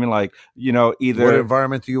 you know what I mean? Like, either. What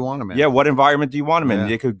environment do you want him in? Yeah, what environment do you want him in? Yeah.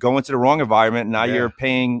 They could go into the wrong environment. And now you're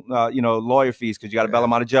paying, lawyer fees because you got to bail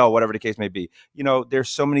them out of jail, whatever the case may be. There's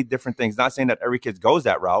so many different things. Not saying that every kid goes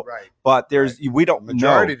that route, right? But we don't the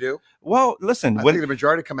majority know. do. Well, listen, I think the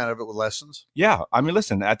majority come out of it with lessons. Yeah, I mean,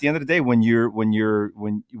 listen. At the end of the day, when you're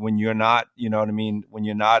not, you know what I mean, when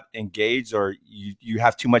you're not engaged or you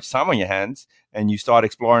have too much time on your hands and you start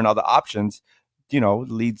exploring other options,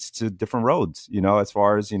 leads to different roads. As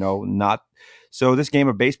far as not. So this game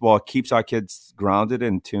of baseball keeps our kids grounded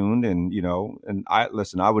and tuned, and and I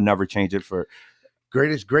would never change it for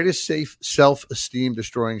greatest safe self-esteem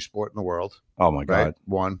destroying sport in the world. Oh my God, right?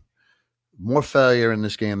 One. More failure in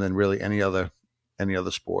this game than really any other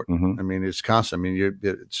sport. Mm-hmm. I mean, it's constant. I mean,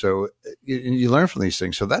 you learn from these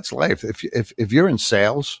things. So that's life. If you're in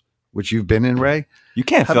sales, which you've been in, Ray, you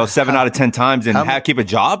can't fail 7 out of 10 times and keep a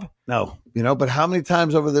job. No, but how many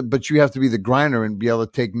times but you have to be the grinder and be able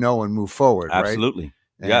to take no and move forward. Absolutely.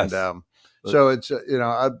 Right? Yes. And, so it's,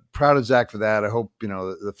 I'm proud of Zach for that. I hope,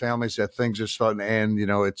 the families that things are starting to end,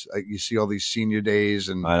 it's you see all these senior days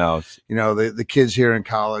and I know, the kids here in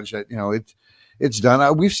college, it's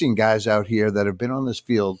done. We've seen guys out here that have been on this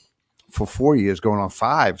field for 4 years, going on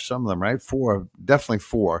 5, some of them, right? 4, definitely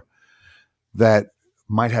 4 that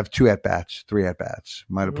might have 2 at-bats, 3 at-bats,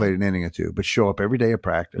 might have played an inning or 2, but show up every day at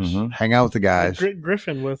practice, hang out with the guys.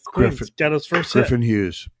 Griffin with Queens got his first Griffin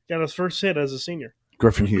Hughes. Got his first hit as a senior.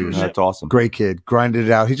 Griffin Hughes. That's awesome. Great kid. Grinded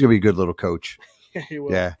it out. He's going to be a good little coach. Yeah, he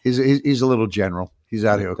will. Yeah. He's a little general. He's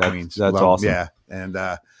out here with Queens. That's awesome. Yeah. And,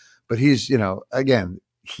 but he's, again,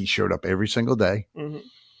 he showed up every single day,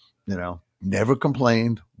 never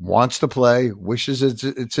complained, wants to play, wishes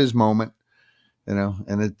it's his moment,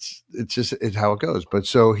 and it's just how it goes. But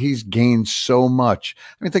so he's gained so much.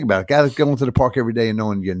 I mean, think about it. Guy that's going to the park every day and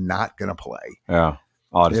knowing you're not going to play. Yeah.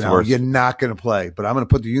 Oh, you're not going to play, but I'm going to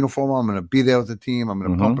put the uniform on. I'm going to be there with the team. I'm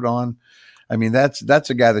going to pump it on. I mean, that's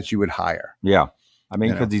a guy that you would hire. Yeah. I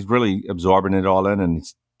mean, because he's really absorbing it all in and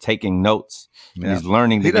he's taking notes. And he's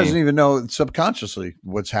learning. He doesn't even know subconsciously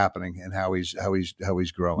what's happening and how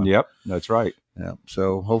he's growing. Yep. That's right. Yeah.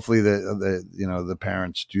 So hopefully the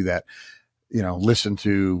parents do that, listen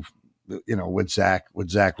to, what Zach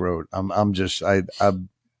wrote.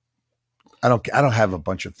 I don't have a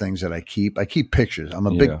bunch of things that I keep. I keep pictures. I'm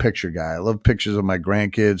a big picture guy. I love pictures of my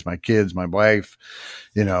grandkids, my kids, my wife,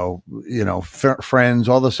 friends,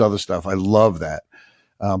 all this other stuff. I love that.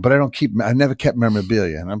 But I never kept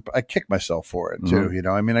memorabilia, and I kick myself for it too.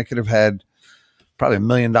 I mean, I could have had probably $1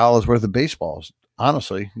 million worth of baseballs.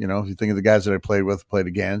 Honestly, if you think of the guys that I played with, played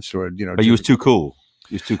against, or, but you was too cool.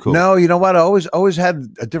 He's too cool. No, you know what? I always had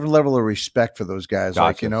a different level of respect for those guys.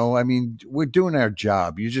 Gotcha. Like, I mean, we're doing our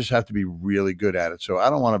job. You just have to be really good at it. So I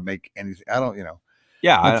don't want to make anything. I don't,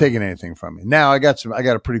 Yeah, I'm not taking anything from you. Now I got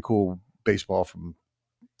a pretty cool baseball from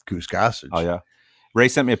Goose Gossage. Oh yeah. Ray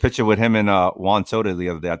sent me a picture with him and Juan Soto the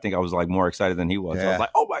other day. I think I was like more excited than he was. Yeah. So I was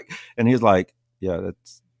like, oh my, and he was like, yeah,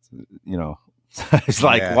 that's, it's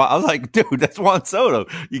like, well, I was like, dude, that's Juan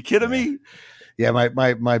Soto. You kidding me? Yeah,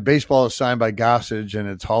 my baseball is signed by Gossage, and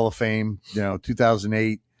it's Hall of Fame,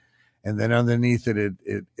 2008, and then underneath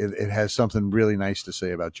it has something really nice to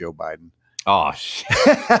say about Joe Biden. Oh shit!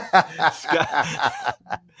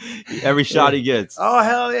 Every shot he gets. Oh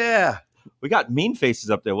hell yeah! We got mean faces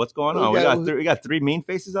up there. What's going on? We got 3 mean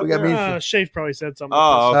faces up there. Shafe probably said something.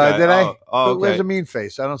 Oh, okay. Did I? Oh, okay. Where's a mean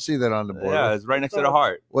face? I don't see that on the board. Yeah, it's right next to the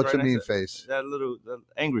heart. What's a mean face? That little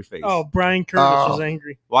angry face. Oh, Brian Curtis was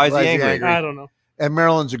angry. Why is he angry? I don't know. And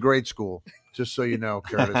Maryland's a great school, just so you know,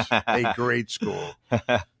 Curtis. A great school.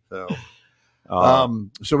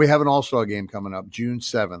 So we have an All-Star game coming up, June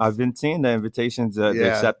 7th. I've been seeing the invitations, the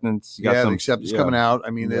acceptance. The acceptance coming out.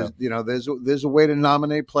 I mean, there's a way to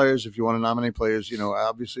nominate players. If you want to nominate players,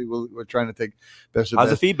 obviously we're trying to take best of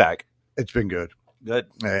How's the feedback? It's been good. Good.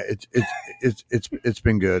 It's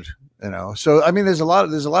been good. So I mean, there's a lot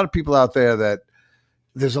of people out there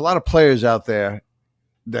there's a lot of players out there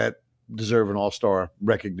that deserve an all-star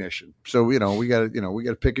recognition. So, we got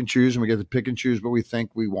to pick and choose, and we get to pick and choose what we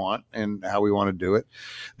think we want and how we want to do it.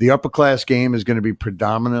 The upper class game is going to be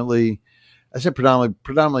predominantly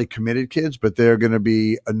committed kids, but there are going to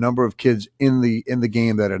be a number of kids in the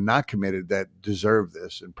game that are not committed that deserve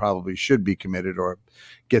this and probably should be committed, or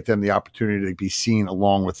get them the opportunity to be seen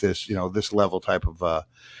along with this, this level type of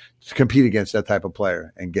to compete against that type of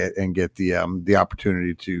player and get the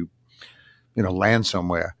opportunity to land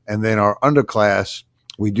somewhere. And then our underclass,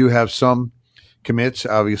 we do have some commits.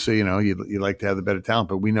 Obviously, you like to have the better talent,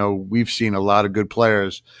 but we've seen a lot of good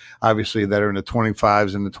players, obviously, that are in the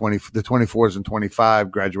 25s and the 24s and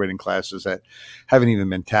 25 graduating classes that haven't even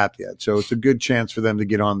been tapped yet. So it's a good chance for them to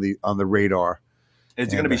get on the radar. Is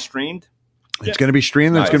it going to be streamed? It's going to be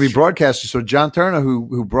streamed. And it's going to be broadcasted. So John Turner,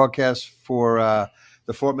 who broadcasts for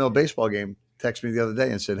the Fort Mill baseball game, texted me the other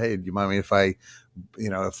day and said, "Hey, do you mind me if I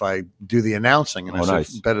do the announcing?" And I said,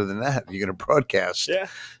 nice. Better than that, you're going to broadcast.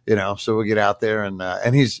 Yeah. So we'll get out there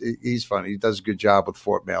and he's fun. He does a good job with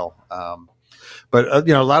Fort Mill. But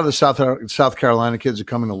a lot of the South Carolina kids are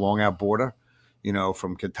coming along our border,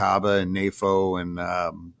 from Catawba and NAFO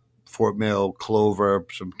and Fort Mill, Clover,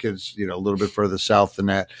 some kids, a little bit further south than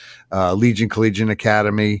that, Legion Collegiate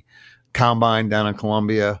Academy, Combine down in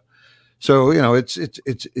Columbia. So, it's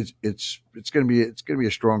going to be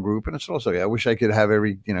a strong group. And it's also, I wish I could have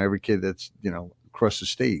every kid that's, across the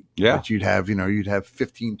state. Yeah. But you'd have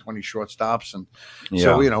 15, 20 shortstops. And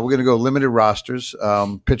so, we're going to go limited rosters.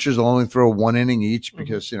 Pitchers will only throw 1 inning each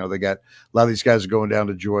because, they got a lot of these guys are going down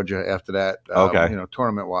to Georgia after that,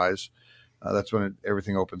 tournament wise. That's when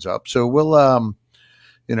everything opens up. So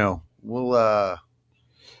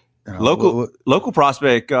local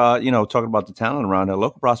prospect, talking about the talent around there.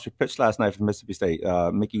 Local prospect pitched last night for Mississippi State.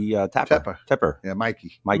 Mickey Tepper. Yeah,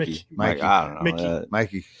 Mikey. I don't know.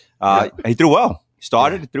 Mikey. He threw well. He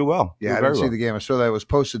started. He threw well. Yeah, I didn't see the game. I saw that it was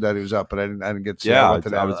posted that he was up, but I didn't get to see it.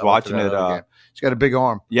 I was watching it. He's got a big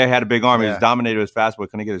arm. Yeah, he had a big arm. He was dominated with his fastball.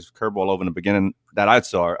 Couldn't get his curveball over in the beginning that I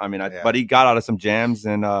saw. But he got out of some jams,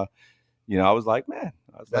 and I was like, man.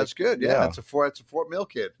 That's good. Yeah, that's a Fort Mill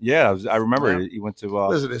kid. Yeah, I remember he went to.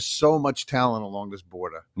 Listen, there's so much talent along this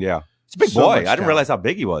border. Yeah, it's a big boy. I didn't realize how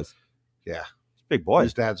big he was. Yeah, he's a big boy.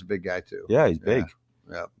 His dad's a big guy too. Yeah, he's big.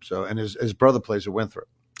 Yeah. So, and his brother plays at Winthrop.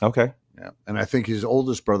 Okay. Yeah, and I think his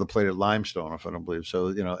oldest brother played at Limestone, if I don't believe so.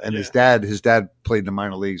 And his dad played in the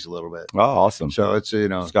minor leagues a little bit. Oh, awesome. So it's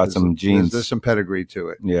it's got some genes. There's some pedigree to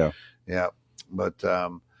it. Yeah. Yeah, but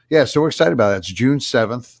so we're excited about that. It's June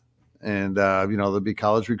 7th. And, there'll be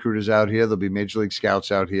college recruiters out here. There'll be major league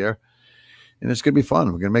scouts out here. And it's going to be fun.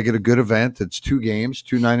 We're going to make it a good event. It's 2 games,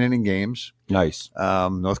 2 9-inning games. Nice.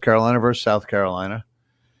 North Carolina versus South Carolina.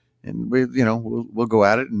 And we'll go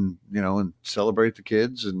at it and celebrate the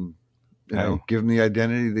kids and, give them the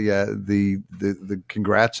identity, the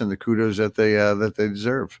congrats and the kudos that they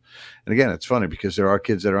deserve. And again, it's funny because there are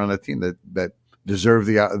kids that are on that team that deserve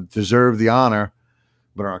the honor,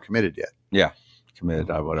 but aren't committed yet. Yeah. Committed,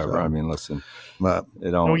 whatever. So, listen.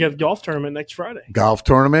 And we got the golf tournament next Friday. Golf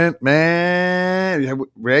tournament, man.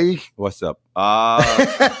 Ray? What's up?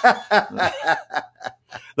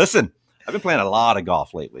 Listen, I've been playing a lot of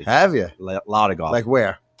golf lately. Have you? A lot of golf. Like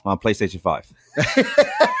where? On PlayStation 5.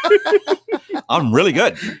 I'm really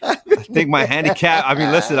good. I think my handicap,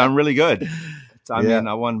 listen, I'm really good.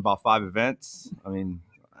 I won about 5 events.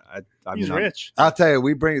 He's rich. I'll tell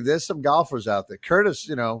you, there's some golfers out there. Curtis,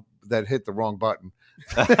 that hit the wrong button.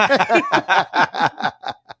 That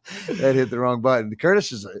hit the wrong button.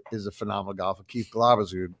 Curtis is a phenomenal golfer. Keith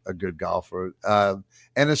Glauber's a good golfer.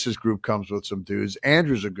 Ennis's group comes with some dudes.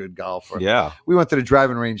 Andrew's a good golfer. Yeah. We went to the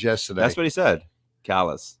driving range yesterday. That's what he said.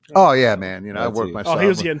 Callous. Oh, yeah, man. I worked myself. Oh, he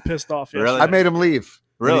was getting pissed off. Really? I made him leave.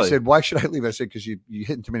 Really? And he said, "Why should I leave?" I said, "Because you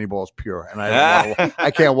hitting too many balls pure, and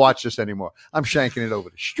I can't watch this anymore. I'm shanking it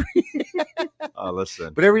over the street." Oh,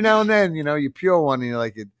 listen. But every now and then, you pure one, and you're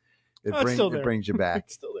like, it brings you back.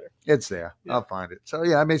 It's still there. It's there. Yeah. I'll find it.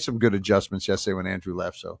 So I made some good adjustments yesterday when Andrew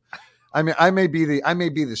left. So, I may be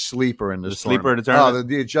the sleeper in this. The sleeper in the tournament. Oh,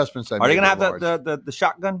 the adjustments. Are they going to have the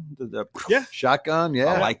shotgun? Shotgun.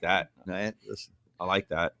 Yeah, I like that. Man, listen. I like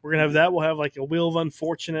that. We're gonna have that. We'll have like a Wheel of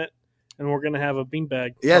Unfortunate, and we're gonna have a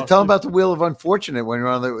beanbag. Yeah, tell them about the Wheel of Unfortunate when you're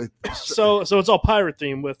on the. So it's all pirate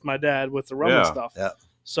themed with my dad with the rum and stuff. Yeah.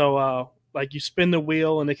 So you spin the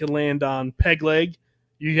wheel and it can land on peg leg.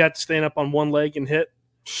 You have to stand up on one leg and hit.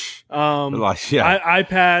 Eye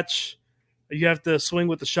patch. You have to swing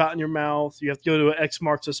with the shot in your mouth. You have to go to an X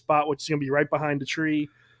marks a spot, which is gonna be right behind the tree.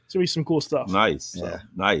 It's gonna be some cool stuff. Nice. Yeah.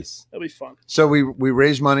 Nice. That'll be fun. So we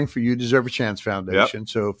raise money for You Deserve a Chance Foundation. Yep.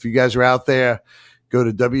 So if you guys are out there, Go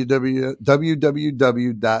to www.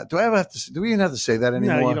 Do we even have to say that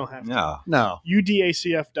anymore? No, you don't have to. No.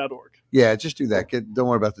 UDACF.org. Yeah, just do that. Don't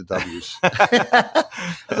worry about the W's.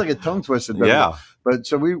 That's like a tongue twister. Yeah. But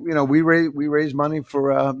so we raise money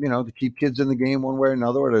for to keep kids in the game one way or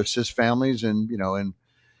another, or to assist families and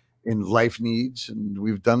in life needs, and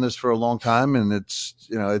we've done this for a long time, and it's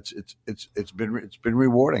been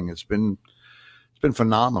rewarding. It's been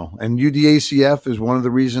phenomenal, and UDACF is one of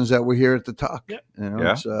the reasons that we're here at the Tuck. Yep.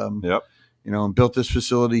 And built this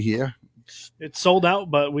facility here. It's sold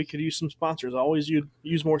out, but we could use some sponsors. Always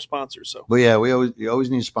use more sponsors. So, but yeah, we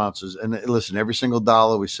always need sponsors. And listen, every single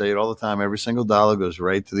dollar, we say it all the time, every single dollar goes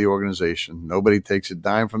right to the organization. Nobody takes a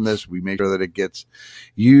dime from this. We make sure that it gets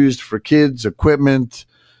used for kids, equipment.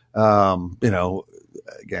 Again,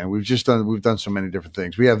 we've done so many different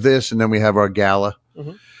things. We have this, and then we have our gala,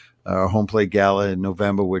 our home plate gala in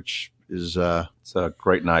November, which is it's a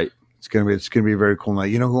great night. It's gonna be a very cool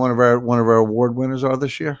night. You know who one of our award winners are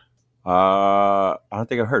this year? I don't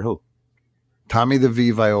think I heard who. Tommy the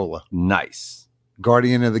V Viola. Nice.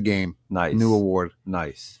 Guardian of the Game. Nice. New award.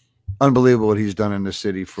 Nice. Unbelievable what he's done in the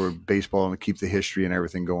city for baseball and to keep the history and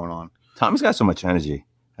everything going on. Tommy's got so much energy.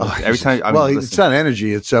 Every time. It's not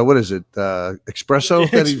energy. It's what is it? Espresso.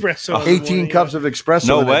 Espresso. 18 cups of espresso.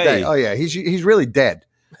 No in way. A day. Oh yeah, he's really dead.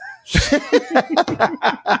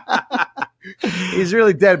 He's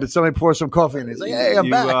really dead, but somebody pours some coffee and he's like, "Hey, I'm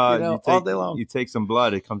back." All day long. You take some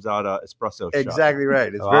blood, it comes out espresso. Exactly shot.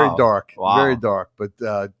 Right. It's very dark, Wow. very dark. But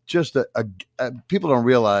just people don't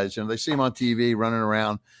realize. They see him on TV running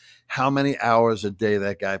around. How many hours a day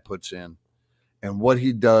that guy puts in, and what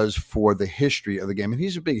he does for the history of the game. And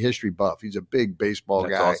he's a big history buff. He's a big baseball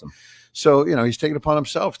That's guy. Awesome. So, he's taken upon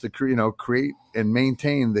himself to create and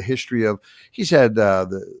maintain the history of, he's had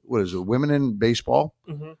women in baseball,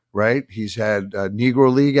 right? He's had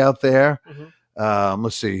Negro League out there.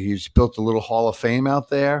 Let's see, he's built a little Hall of Fame out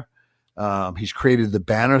there. He's created the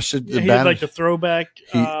banner. He had like the throwback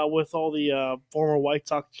with all the former White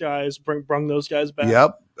Sox guys, brung those guys back.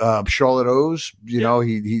 Yep. Charlotte O's,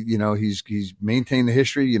 he's maintained the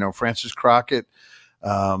history, Francis Crockett,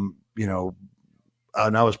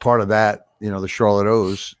 and I was part of that, the Charlotte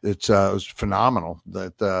O's. It was phenomenal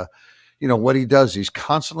that, what he does. He's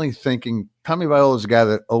constantly thinking. Tommy Viola is a guy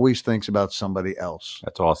that always thinks about somebody else.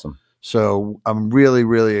 That's awesome. So I'm really,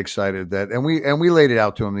 really excited and we laid it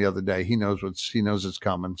out to him the other day. He knows it's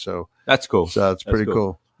coming. So that's cool. So it's pretty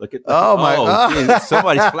cool. Look at geez,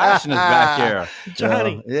 somebody's flashing us back here.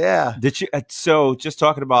 Johnny. Yeah. Did you? So just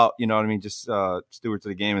talking about, just stewards of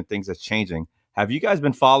the game and things that's changing. Have you guys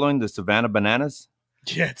been following the Savannah Bananas?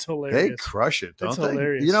 Yeah, it's hilarious. They crush it, don't It's they?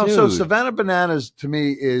 hilarious. So Savannah Bananas to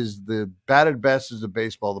me is the batted best as a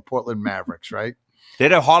baseball, the Portland Mavericks, right? They're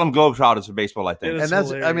the Harlem Globetrotters for baseball, I think. And that's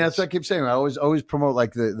what I keep saying. I always promote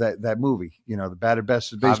like that movie, the batted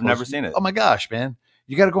best as baseball. I've never seen it. Oh my gosh, man.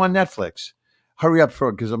 You got to go on Netflix. Hurry up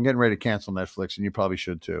because I'm getting ready to cancel Netflix and you probably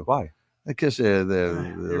should too. Why? Because here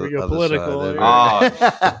we go, political.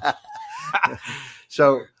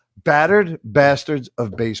 So Battered Bastards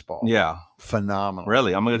of Baseball. Yeah. Phenomenal.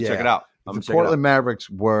 Really? I'm going to check it out. The Portland Mavericks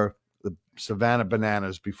were the Savannah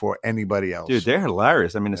Bananas before anybody else. Dude, they're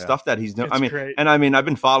hilarious. I mean, the stuff that he's doing. It's great. And I've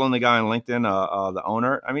been following the guy on LinkedIn, the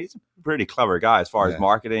owner. I mean, he's a pretty clever guy as far as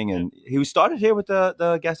marketing. And he started here with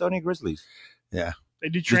the Gastonia Grizzlies. Yeah. They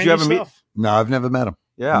do training stuff. Meet? No, I've never met him.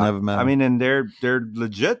 Yeah, never met them. I mean, and they're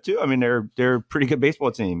legit too. I mean, they're a pretty good baseball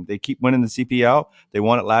team. They keep winning the CPL. They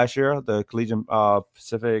won it last year, the Collegiate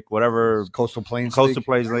Pacific, whatever Coastal Plains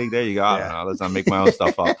League. There you go. I don't know. Let's not make my own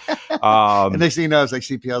stuff up. And next thing you know, it's like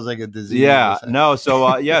CPL is like a disease. Yeah, no.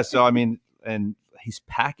 So So I mean, and he's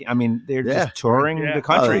packing. I mean, they're just touring the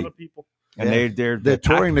country. And they're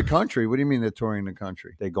touring the country. What do you mean they're touring the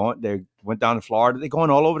country? They went down to Florida. They're going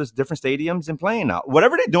all over the different stadiums and playing now.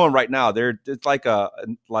 Whatever they're doing right now, it's like the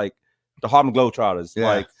Harlem Globetrotters. Yeah.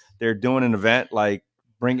 Like they're doing an event, like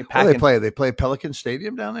bringing packing. Where do they play? They play Pelican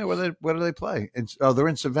Stadium down there. Where do they play? They're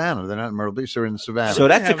in Savannah. They're not in Myrtle Beach. They're in Savannah. So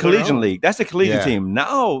that's a collegiate league. That's a collegiate team.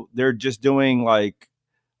 Now they're just doing like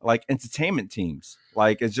entertainment teams.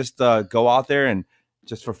 Like it's just go out there and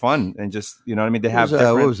just for fun and just, you know what I mean? They have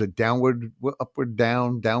what was it? Upward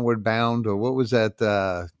bound, or what was that?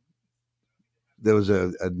 There was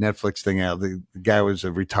a Netflix thing out. The guy was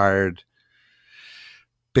a retired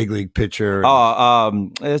big league pitcher. It's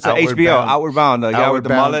HBO, Outward Bound. The guy with the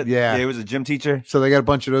mullet. Yeah, he was a gym teacher. So they got a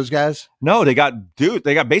bunch of those guys? No, they got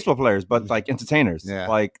baseball players, but like entertainers. Yeah.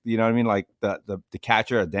 Like, you know what I mean? Like the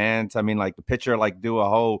catcher, a dance. I mean, like the pitcher, like do a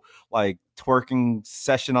whole like twerking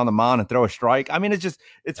session on the mound and throw a strike. I mean, it's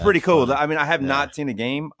pretty cool. Funny. I mean, I have not seen a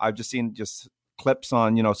game. I've just seen clips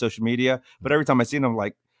on, social media. But every time I see them, I'm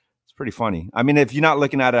like, it's pretty funny. I mean, if you're not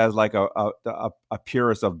looking at it as like a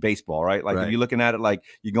purist of baseball, right? Like if you're looking at it like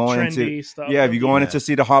you're going Trendy into stuff. if you're going in to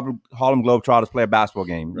see the Harlem Globetrotters play a basketball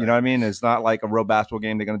game, you know what I mean? It's not like a real basketball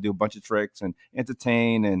game. They're going to do a bunch of tricks and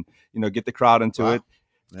entertain and get the crowd into it.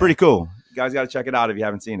 It's pretty cool. You guys got to check it out if you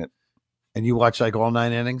haven't seen it. And you watch like all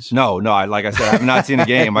 9 innings? No. Like I said, I have not seen a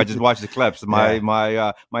game. I just watched the clips.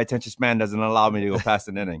 My attention span doesn't allow me to go past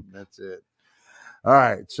an inning. That's it. All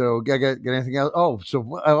right. So, get anything else? Oh, so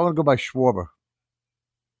I want to go by Schwarber.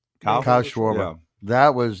 Kyle Schwarber. Yeah.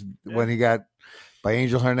 That was when he got by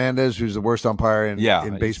Angel Hernandez, who's the worst umpire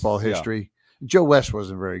in baseball history. Yeah. Joe West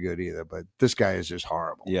wasn't very good either, but this guy is just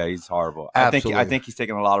horrible. Yeah, he's horrible. Absolutely. I think he's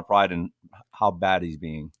taking a lot of pride in how bad he's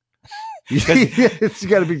being. You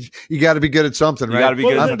got to be good at something, right? You got to be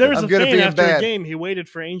good at something. There was a fan after a game. He waited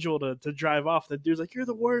for Angel to drive off. The dude's like, "You're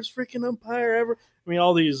the worst freaking umpire ever." I mean,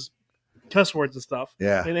 all these cuss words and stuff.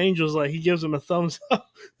 Yeah. And Angel's like, he gives him a thumbs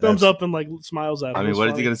up and like smiles at him. I mean, what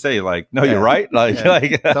is he going to say? Like, no, you're right. Like,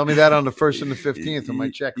 tell me that on the 1st and the 15th on my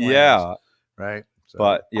check lines. Yeah. Right. So.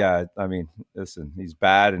 But yeah, I mean, listen, he's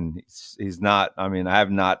bad and he's not. I mean, I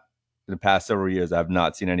have not in the past several years. I have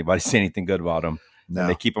not seen anybody say anything good about him. No, and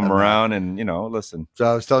they keep him around, and listen. So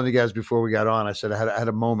I was telling you guys before we got on. I said I had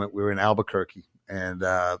a moment. We were in Albuquerque, and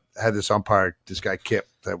had this umpire, this guy Kip,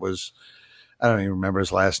 that was. I don't even remember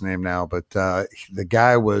his last name now, but the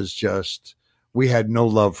guy was just, we had no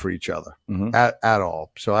love for each other at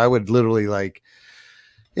all. So I would literally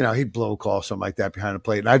he'd blow a call, something like that behind the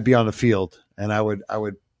plate. And I'd be on the field and I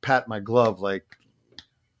would pat my glove like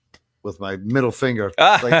with my middle finger.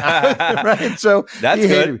 Right. So that's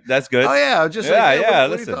good. That's good. Oh yeah. Just what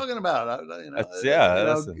are you talking about?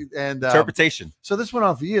 And interpretation. So this went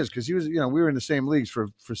on for years because he was, we were in the same leagues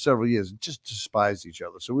for several years and just despised each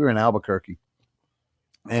other. So we were in Albuquerque.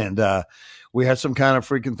 And we had some kind of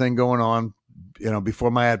freaking thing going on,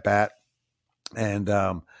 before my at bat. And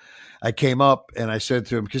I came up and I said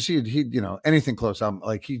to him, because he anything close, I'm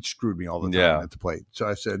like, he screwed me all the time at the plate. So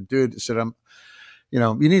I said, dude,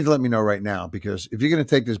 you need to let me know right now, because if you're going to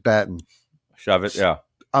take this bat and shove it,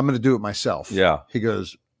 I'm going to do it myself. Yeah. He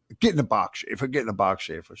goes, get in the box, Schaefer. Get in the box,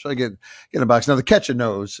 Schaefer. So I get in the box. Now the catcher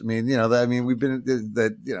knows. I mean, we've been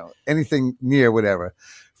anything near whatever.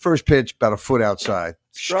 First pitch, about a foot outside.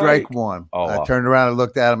 Strike one. Oh, I turned around and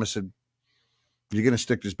looked at him and said, "You're going to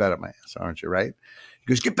stick this bat up my ass, aren't you? Right?" He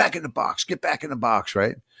goes, "Get back in the box. Get back in the box."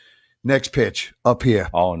 Right. Next pitch, up here.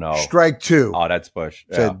 Oh no. Strike two. Oh, that's push.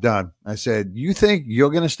 Yeah. Said done. I said, "You think you're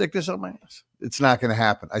going to stick this up my ass? It's not going to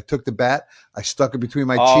happen." I took the bat, I stuck it between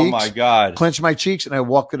my cheeks. Oh my God. Clenched my cheeks, and I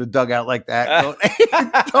walked to the dugout like that.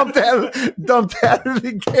 Dumped out of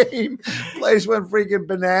the game. Place went freaking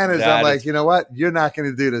bananas. I'm like, you know what? You're not going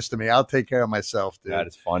to do this to me. I'll take care of myself, dude. That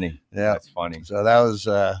is funny. Yeah. That's funny. So that was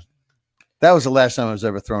the last time I was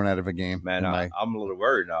ever thrown out of a game. Man, I'm a little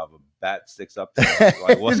worried now. If a bat sticks up there,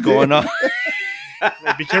 like, what's going on?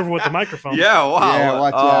 Be careful with the microphone. Yeah, wow. Yeah,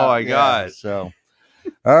 watch out. My God. Yeah, so,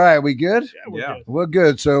 all right, we good? Yeah, we're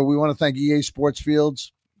good. So we want to thank EA Sports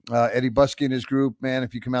Fields, Eddie Buskey and his group. Man,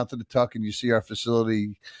 if you come out to the Tuck and you see our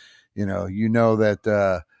facility, you know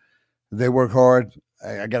that they work hard.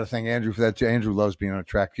 I got to thank Andrew for that too. Andrew loves being on a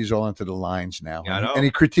track. He's all into the lines now, I know. And he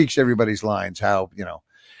critiques everybody's lines.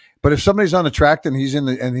 But if somebody's on the track and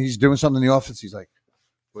he's doing something in the office, he's like,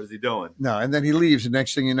 "What is he doing?" No, and then he leaves. The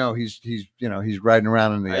next thing you know, he's riding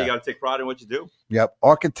around in the. You got to take pride in what you do. Yep,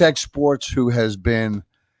 Architect Sports, who has been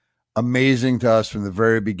amazing to us from the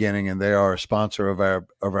very beginning, and they are a sponsor of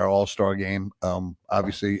our All-Star game.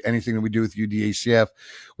 Obviously, anything that we do with UDACF,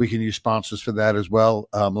 we can use sponsors for that as well.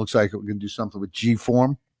 Looks like we're going to do something with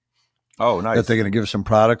G-Form. Oh, nice. That they're going to give us some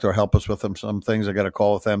product or help us with some things. I got a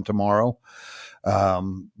call with them tomorrow.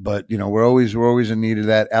 But we're always in need of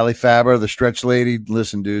that. Ali Faber, the stretch lady.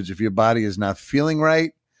 Listen, dudes, if your body is not feeling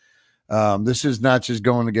right, this is not just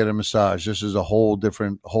going to get a massage. This is a whole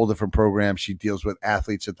different program. She deals with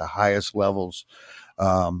athletes at the highest levels.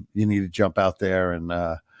 You need to jump out there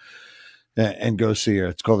and go see her.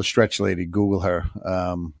 It's called the Stretch Lady. Google her,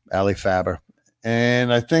 Ali Faber.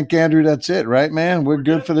 And I think, Andrew, that's it, right, man? We're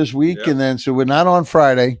good for this week. Yeah. And then, so we're not on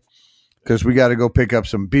Friday because we got to go pick up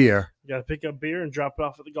some beer. You got to pick up beer and drop it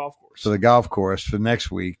off at the golf course. So the golf course for next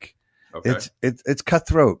week. Okay. It's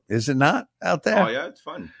cutthroat, is it not, out there? Oh yeah, it's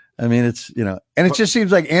fun. I mean, it's and it just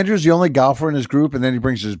seems like Andrew's the only golfer in his group, and then he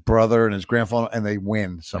brings his brother and his grandfather, and they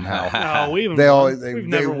win somehow. No, we've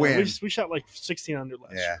never win. We shot like 16 under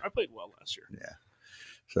last year. I played well last year. Yeah.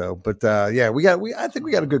 So, but I think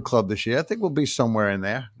we got a good club this year. I think we'll be somewhere in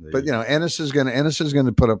there. But Ennis is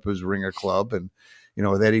gonna put up his ringer club, and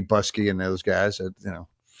with Eddie Buskey and those guys,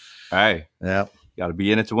 Hey, Yeah. got to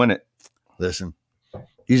be in it to win it. Listen,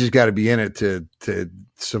 you just got to be in it to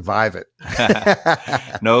survive it.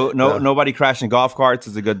 Nobody crashing golf carts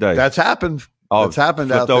is a good day. That's happened. Oh, That's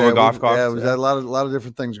happened out flipped over there. golf carts. Yeah, we've had a lot of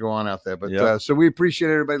different things going on out there. But Yep. so we appreciate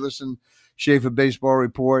everybody listening. Schaefer Baseball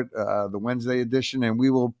Report, the Wednesday edition, and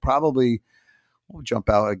we'll jump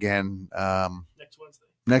out again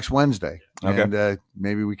next Wednesday. Okay. And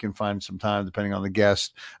maybe we can find some time, depending on the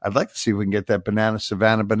guest. I'd like to see if we can get that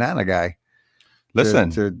Savannah Banana guy. Listen,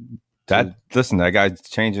 to that guy's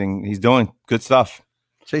changing. He's doing good stuff.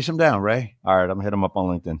 chase him down, Ray. All right, I'm going to hit him up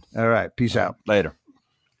on LinkedIn. All right. Peace out. Later.